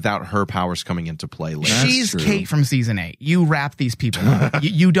without her powers coming into play later. She's Kate from season 8. You wrap these people up.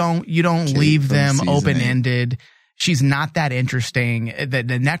 You don't leave them open-ended. She's not that interesting. The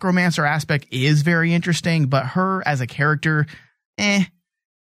necromancer aspect is very interesting, but her as a character, I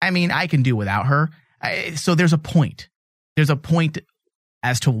mean, I can do without her. So there's a point. There's a point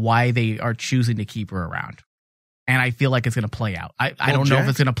as to why they are choosing to keep her around. And I feel like it's going to play out. I don't know if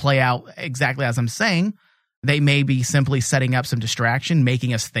it's going to play out exactly as I'm saying. They may be simply setting up some distraction,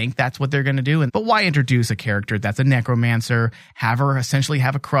 making us think that's what they're going to do. But why introduce a character that's a necromancer, have her essentially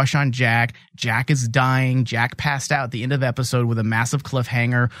have a crush on Jack? Jack is dying. Jack passed out at the end of the episode with a massive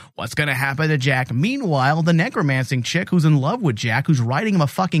cliffhanger. What's going to happen to Jack? Meanwhile, the necromancing chick who's in love with Jack, who's writing him a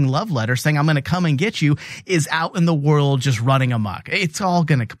fucking love letter saying, "I'm going to come and get you," is out in the world just running amok. It's all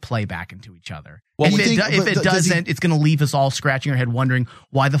going to play back into each other. Well, if it doesn't, it's going to leave us all scratching our head wondering,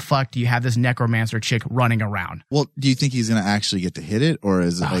 why the fuck do you have this necromancer chick running around? Well, do you think he's going to actually get to hit it, or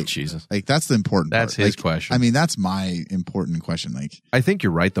is it like Jesus? Like that's the important part. That's his question. I mean, that's my important question. Like, I think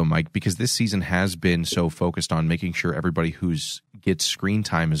you're right though, Mike, because this season has been so focused on making sure everybody who's gets screen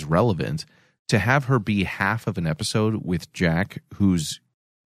time is relevant. To have her be half of an episode with Jack, who's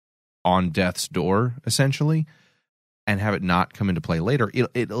on death's door essentially, and have it not come into play later,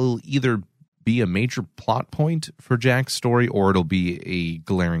 it'll either be a major plot point for Jack's story or it'll be a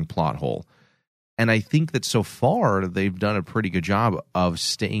glaring plot hole. And I think that so far they've done a pretty good job of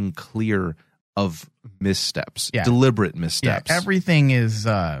staying clear of missteps, deliberate missteps. Yeah, everything is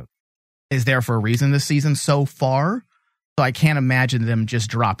there for a reason this season so far. So I can't imagine them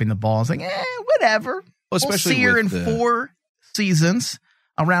just dropping the ball and saying, whatever. Well, especially we'll see her in 4 seasons.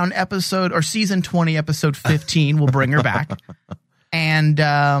 Around season 20, episode 15, we'll bring her back. And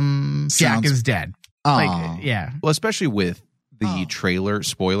Jack is dead. Like, yeah. Well, especially with the trailer,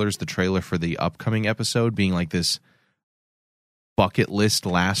 spoilers, the trailer for the upcoming episode being like this bucket list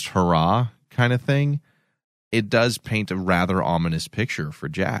last hurrah kind of thing, it does paint a rather ominous picture for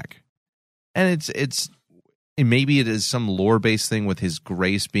Jack. And maybe it is some lore-based thing with his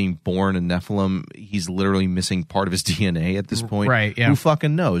Grace being born in Nephilim. He's literally missing part of his DNA at this point. Right, yeah. Who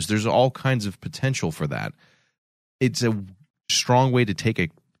fucking knows? There's all kinds of potential for that. It's a strong way to take a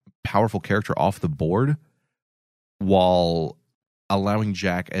powerful character off the board, while allowing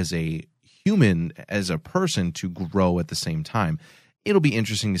Jack as a human, as a person, to grow at the same time. It'll be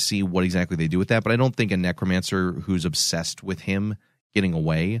interesting to see what exactly they do with that, but I don't think a necromancer who's obsessed with him getting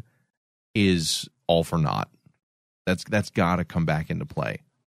away is all for naught. That's got to come back into play.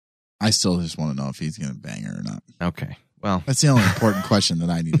 I still just want to know if he's going to bang her or not. Okay. Well, that's the only important question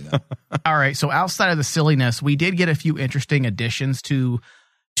that I need to know. All right. So outside of the silliness, we did get a few interesting additions to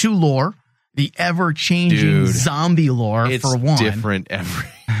lore. The ever-changing zombie lore, for one.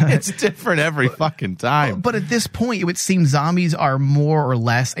 It's different every fucking time. But at this point, it would seem zombies are more or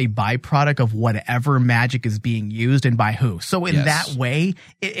less a byproduct of whatever magic is being used and by who. So in that way,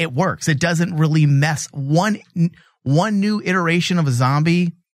 it works. It doesn't really mess. One new iteration of a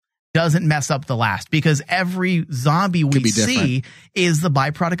zombie doesn't mess up the last, because every zombie we see is the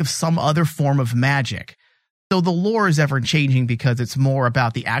byproduct of some other form of magic. So the lore is ever changing because it's more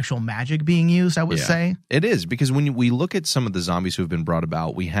about the actual magic being used, I would say. It is, because when we look at some of the zombies who have been brought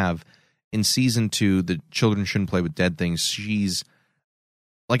about, we have in season 2, the Children Shouldn't Play with Dead Things. She's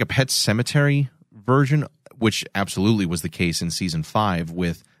like a Pet Cemetery version, which absolutely was the case in season 5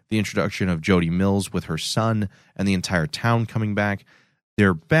 with the introduction of Jody Mills with her son and the entire town coming back.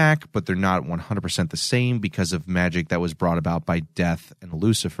 They're back, but they're not 100% the same because of magic that was brought about by Death and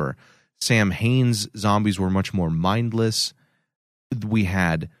Lucifer. Sam Hain's zombies were much more mindless. We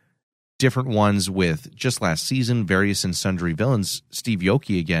had different ones with, just last season, various and sundry villains. Steve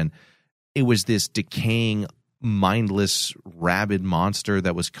Aoki again. It was this decaying, mindless, rabid monster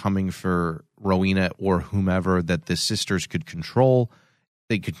that was coming for Rowena or whomever that the sisters could control.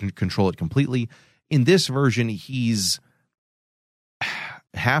 They could control it completely. In this version, he's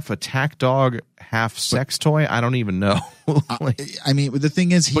half attack dog, half sex toy. I don't even know. I mean, the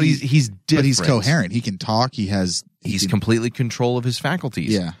thing is, he's different. But he's coherent. He can talk. He's completely control of his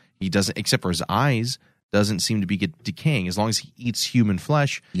faculties. Yeah. He doesn't, except for his eyes, doesn't seem to be decaying. As long as he eats human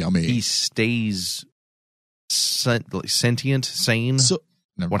flesh, he stays sentient, sane,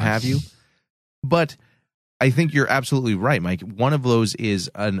 what have you. But I think you're absolutely right, Mike. One of those is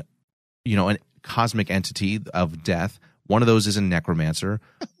a cosmic entity of death. One of those is a necromancer.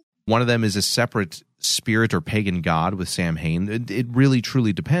 One of them is a separate spirit or pagan god with Sam Hain. It really,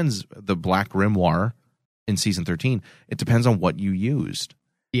 truly depends. The Black Grimoire in season 13, it depends on what you used.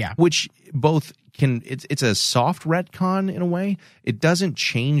 Yeah. Which both can, it's a soft retcon in a way. It doesn't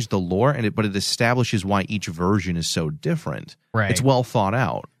change the lore, but it establishes why each version is so different. Right. It's well thought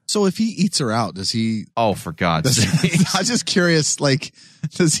out. So if he eats her out, does he? Oh, for God's sake. I'm just curious, like,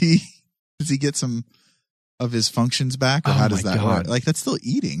 does he get some of his functions back, or how does that work? Like, that's still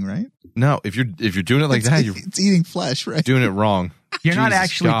eating, right? No, if you're doing it like that, it's eating flesh, right? Doing it wrong. You're not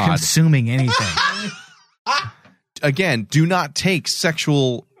actually consuming anything. Again, do not take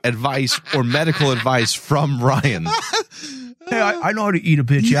sexual advice or medical advice from Ryan. Hey, I know how to eat a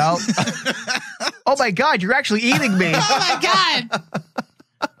bitch out. Oh my God, you're actually eating me. Oh my God.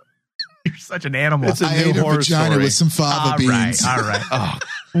 You're such an animal. It's a new horror vagina story with some fava beans. All right. Oh,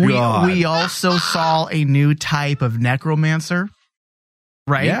 we also saw a new type of necromancer,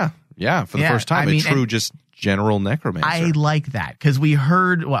 right? Yeah. For the first time, just general necromancer. I like that because we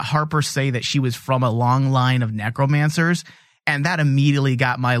heard Harper say that she was from a long line of necromancers, and that immediately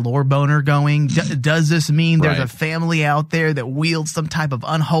got my lore boner going. Does this mean there's a family out there that wields some type of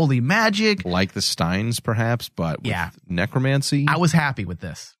unholy magic? Like the Steins, perhaps, but with necromancy? I was happy with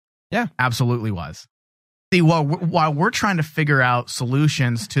this. Yeah. Absolutely was. See, while we're trying to figure out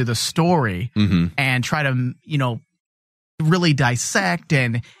solutions to the story and try to, really dissect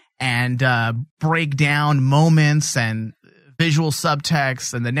and break down moments and visual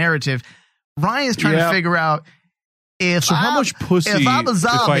subtext and the narrative, Ryan's trying to figure out if how much pussy if I'm a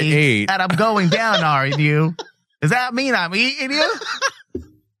zombie if I ate? And I'm going down on you, does that mean I'm eating you?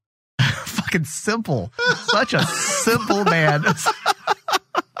 Fucking simple. Such a simple man.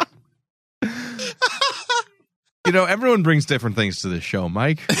 Everyone brings different things to this show,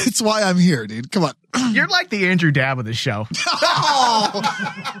 Mike. It's why I'm here, dude. Come on. You're like the Andrew Dabb of the show.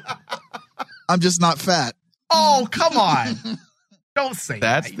 I'm just not fat. Oh, come on. Don't say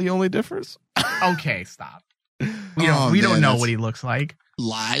That's that. the only difference? Okay, stop. We don't know what he looks like.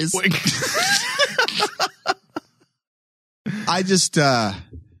 Lies. I just I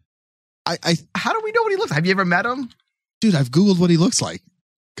how do we know what he looks like? Have you ever met him? Dude, I've Googled what he looks like.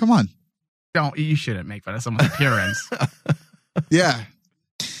 Come on. You shouldn't make fun of someone's appearance. Yeah.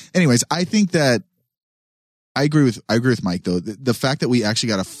 Anyways, I think that I agree with Mike though. The fact that we actually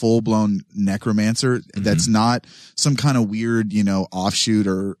got a full blown necromancer that's not some kind of weird, offshoot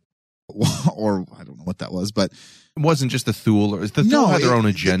or or I don't know what that was, but it wasn't just the Thule. The Thule had their own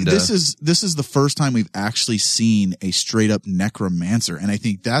agenda. This is the first time we've actually seen a straight up necromancer, and I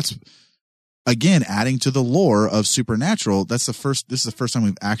think that's, again, adding to the lore of Supernatural. This is the first time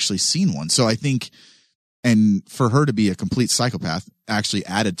we've actually seen one. So I think, and for her to be a complete psychopath actually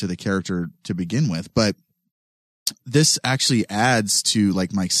added to the character to begin with, but this actually adds to,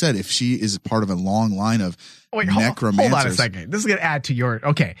 like Mike said, if she is part of a long line of necromancers. Hold on a second. This is going to add to your...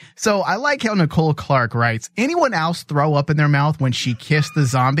 Okay, so I like how Nicole Clark writes, anyone else throw up in their mouth when she kissed the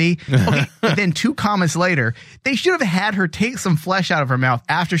zombie? Okay, but then 2 comments later, they should have had her take some flesh out of her mouth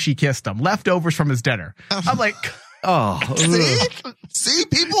after she kissed him. Leftovers from his dinner. I'm like... Oh. See,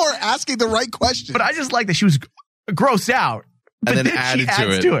 people are asking the right question. But I just like that she was grossed out. And then added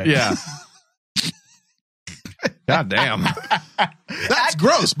to it. Yeah. God damn. That's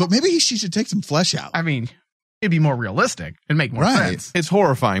gross, but maybe she should take some flesh out. I mean, it'd be more realistic and make more sense. It's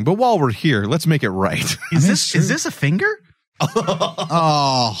horrifying, but while we're here, let's make it right. Is this a finger?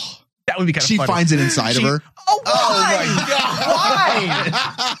 Oh. That would be kind of funny. She finds it inside of her. Oh my God.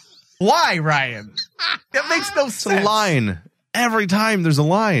 Why? Why, Ryan? That makes no sense. It's a line. Every time there's a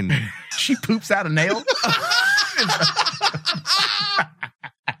line. She poops out a nail?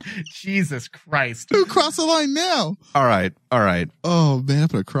 Jesus Christ. Who crossed the line now? All right. Oh, man, I'm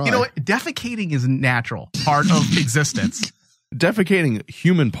going to cry. You know what? Defecating is natural part of existence. Defecating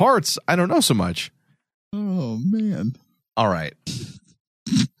human parts, I don't know so much. Oh, man. All right.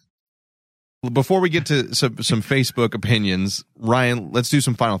 Before we get to some Facebook opinions, Ryan, let's do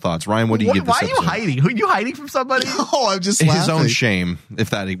some final thoughts. Ryan, what do you give this episode? Why are you hiding? Are you hiding from somebody? Oh, I'm just laughing. His own shame,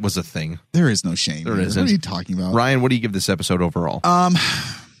 if that was a thing. There is no shame. There isn't. What are you talking about? Ryan, what do you give this episode overall? I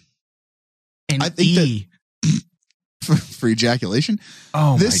think that for ejaculation.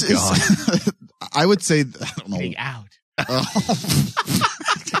 Oh, this my God. I would say, I don't know. Getting out.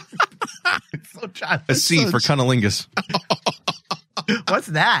 A C for cunnilingus. What's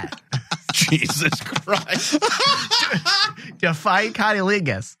that? Jesus Christ. Define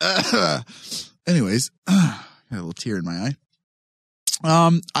cunnilingus. Anyways, got a little tear in my eye.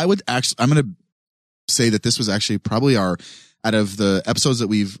 I'm going to say that this was actually probably out of the episodes that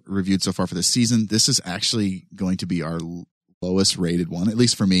we've reviewed so far for this season, this is actually going to be our lowest rated one, at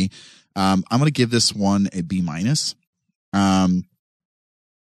least for me. I'm going to give this one a B-.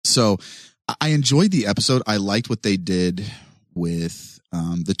 So I enjoyed the episode. I liked what they did with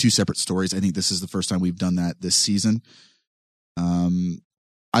the 2 separate stories. I think this is the first time we've done that this season.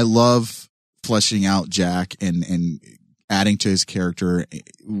 I love fleshing out Jack and adding to his character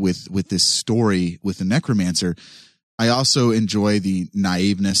with this story with the necromancer. I also enjoy the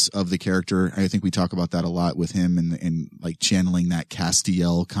naiveness of the character. I think we talk about that a lot with him and like channeling that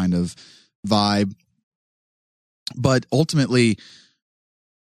Castiel kind of vibe. But ultimately,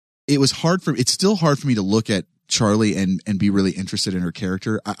 it's still hard for me to look at Charlie and be really interested in her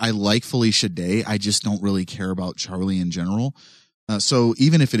character. I like Felicia Day. I just don't really care about Charlie in general. So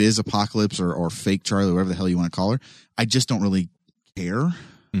even if it is Apocalypse or fake Charlie, whatever the hell you want to call her, I just don't really care.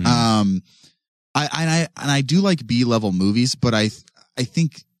 Mm-hmm. I do like B-level movies, but I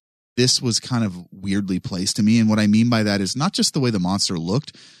think this was kind of weirdly placed to me. And what I mean by that is not just the way the monster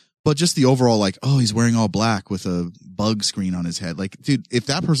looked, but just the overall, like, oh, he's wearing all black with a bug screen on his head. Like, dude, if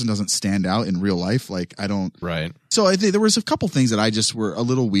that person doesn't stand out in real life, like, I don't. Right. So I think there was a couple things that I just were a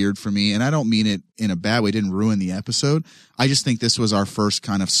little weird for me. And I don't mean it in a bad way. It didn't ruin the episode. I just think this was our first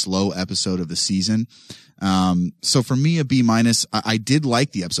kind of slow episode of the season. So for me, a B-. I did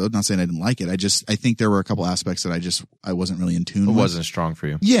like the episode. Not saying I didn't like it. I think there were a couple aspects that I wasn't really in tune with. It wasn't strong for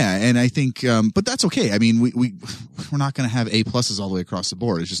you. Yeah. And I think, but that's okay. I mean, we're not going to have A+ all the way across the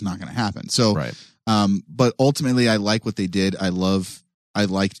board. It's just not going to happen. So, right. But ultimately I like what they did. I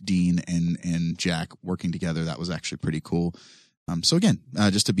liked Dean and Jack working together. That was actually pretty cool. So again,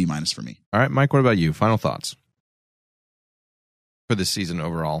 just a B- for me. All right, Mike, what about you? Final thoughts for this season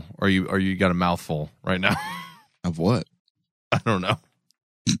overall? Or you got a mouthful right now? Of what? I don't know.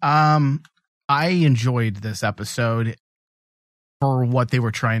 I enjoyed this episode for what they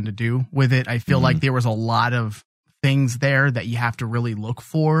were trying to do with it. I feel like there was a lot of things there that you have to really look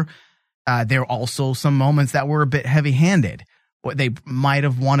for. There were also some moments that were a bit heavy-handed. What they might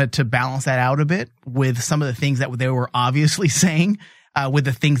have wanted to balance that out a bit with some of the things that they were obviously saying, with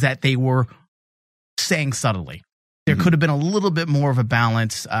the things that they were saying subtly. There could have been a little bit more of a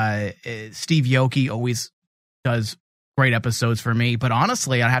balance. Steve Yoki always does great episodes for me, but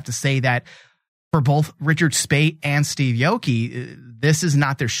honestly, I have to say that for both Richard Speight and Steve Yoki, this is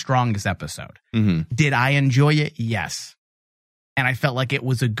not their strongest episode. Mm-hmm. Did I enjoy it? Yes. And I felt like it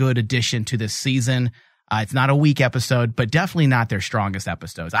was a good addition to this season. It's not a weak episode, but definitely not their strongest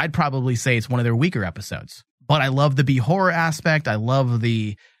episodes. I'd probably say it's one of their weaker episodes. But I love the B-horror aspect. I love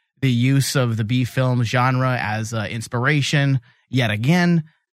the use of the B-film genre as inspiration yet again.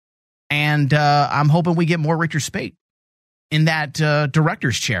 And I'm hoping we get more Richard Speight in that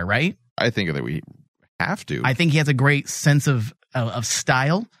director's chair, right? I think that we have to. I think he has a great sense of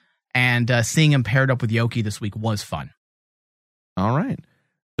style, and seeing him paired up with Yoki this week was fun. All right.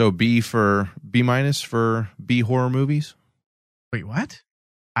 So B for B- for B horror movies. Wait, what?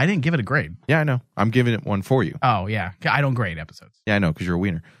 I didn't give it a grade. Yeah, I know. I'm giving it one for you. Oh, yeah. I don't grade episodes. Yeah, I know, because you're a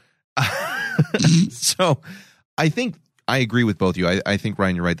wiener. So I think I agree with both of you. I think,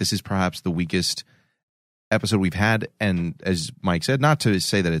 Ryan, you're right. This is perhaps the weakest episode we've had. And as Mike said, not to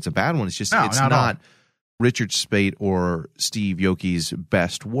say that it's a bad one. It's just it's not Richard Speight or Steve Yoki's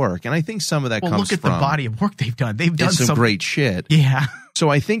best work. And I think some of that comes from... look at the body of work they've done. They've done some great shit. Yeah. So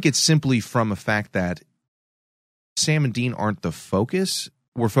I think it's simply from a fact that Sam and Dean aren't the focus.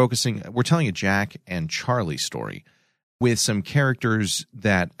 We're telling a Jack and Charlie story with some characters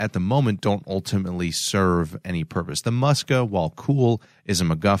that at the moment don't ultimately serve any purpose. The Muska, while cool, is a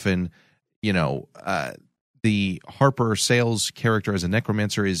MacGuffin. You know, the Harper Sales character as a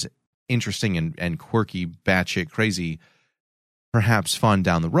necromancer is interesting and quirky, batshit crazy, perhaps fun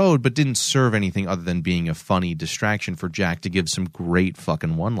down the road, but didn't serve anything other than being a funny distraction for Jack to give some great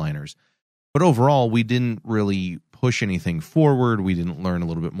fucking one-liners. But overall, we didn't really push anything forward. We didn't learn a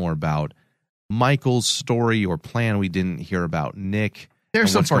little bit more about Michael's story or plan. We didn't hear about Nick.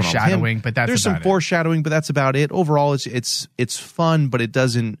 There's some foreshadowing, but that's about it. Foreshadowing, but that's about it. Overall, it's fun, but it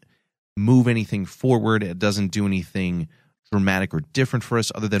doesn't move anything forward. It doesn't do anything dramatic or different for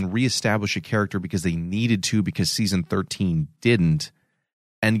us other than reestablish a character because they needed to, because season 13 didn't,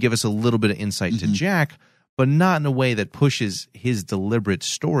 and give us a little bit of insight to Jack, but not in a way that pushes his deliberate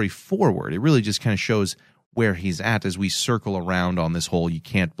story forward. It really just kind of shows where he's at as we circle around on this whole you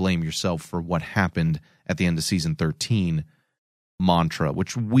can't blame yourself for what happened at the end of season 13 mantra,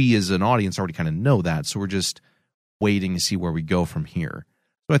 which we as an audience already kind of know that, so we're just waiting to see where we go from here.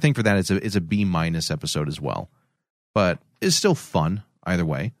 So I think for that it's a B- episode as well. But it's still fun either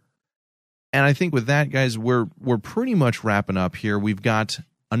way. And I think with that, guys, we're pretty much wrapping up here. We've got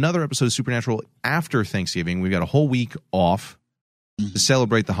another episode of Supernatural after Thanksgiving. We've got a whole week off to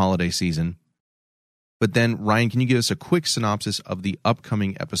celebrate the holiday season. But then, Ryan, can you give us a quick synopsis of the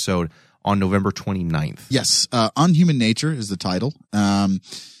upcoming episode on November 29th? Yes. Unhuman Nature is the title.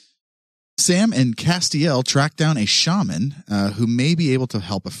 Sam and Castiel track down a shaman who may be able to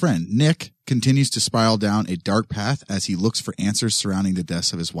help a friend. Nick continues to spiral down a dark path as he looks for answers surrounding the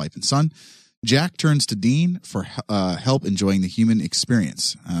deaths of his wife and son. Jack turns to Dean for help enjoying the human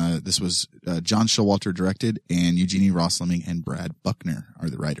experience. This was John Showalter directed, and Eugenie Rossleming and Brad Buckner are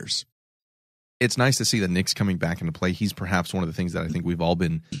the writers. It's nice to see that Nick's coming back into play. He's perhaps one of the things that I think we've all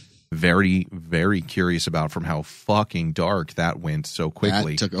been very, very curious about from how fucking dark that went so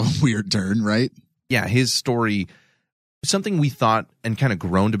quickly. That took a weird turn, right? Yeah, his story, something we thought and kind of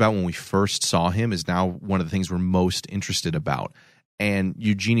groaned about when we first saw him, is now one of the things we're most interested about. And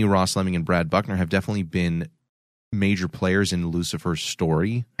Eugenie Rossleming and Brad Buckner have definitely been major players in Lucifer's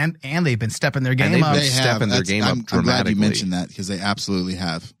story. And they've been stepping their game up. I'm glad you mentioned that, because they absolutely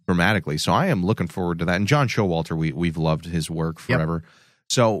have. Dramatically. So I am looking forward to that. And John Showalter, we've loved his work forever. Yep.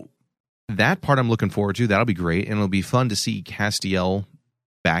 So that part I'm looking forward to. That'll be great. And it'll be fun to see Castiel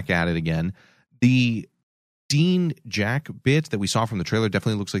back at it again. The Dean Jack bit that we saw from the trailer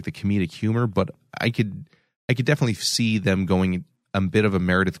definitely looks like the comedic humor, but I could definitely see them going a bit of a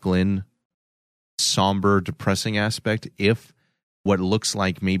Meredith Glynn somber, depressing aspect if what looks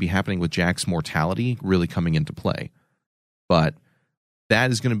like maybe happening with Jack's mortality really coming into play. But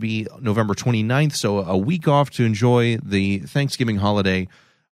that is going to be November 29th, so a week off to enjoy the Thanksgiving holiday.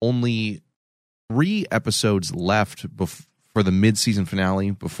 Only 3 episodes left for the mid-season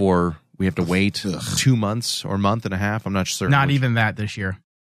finale before we have to wait 2 months or a month and a half. I'm not certain. Not even that this year.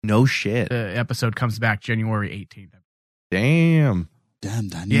 No shit. The episode comes back January 18th. Damn,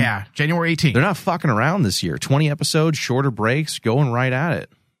 Daniel. Yeah, January 18th. They're not fucking around this year. 20 episodes, shorter breaks, going right at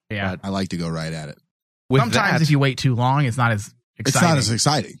it. Yeah. But I like to go right at it. Sometimes if you wait too long, it's not as exciting. It's not as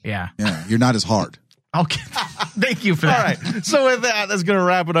exciting. Yeah. Yeah. You're not as hard. Okay. Thank you for that. All right. So with that's going to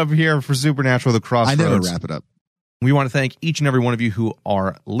wrap it up here for Supernatural, the Crossroads. I never wrap it up. We want to thank each and every one of you who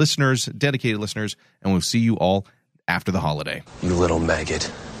are listeners, dedicated listeners, and we'll see you all after the holiday. You little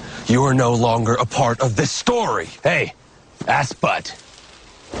maggot. You are no longer a part of this story. Hey, ass butt.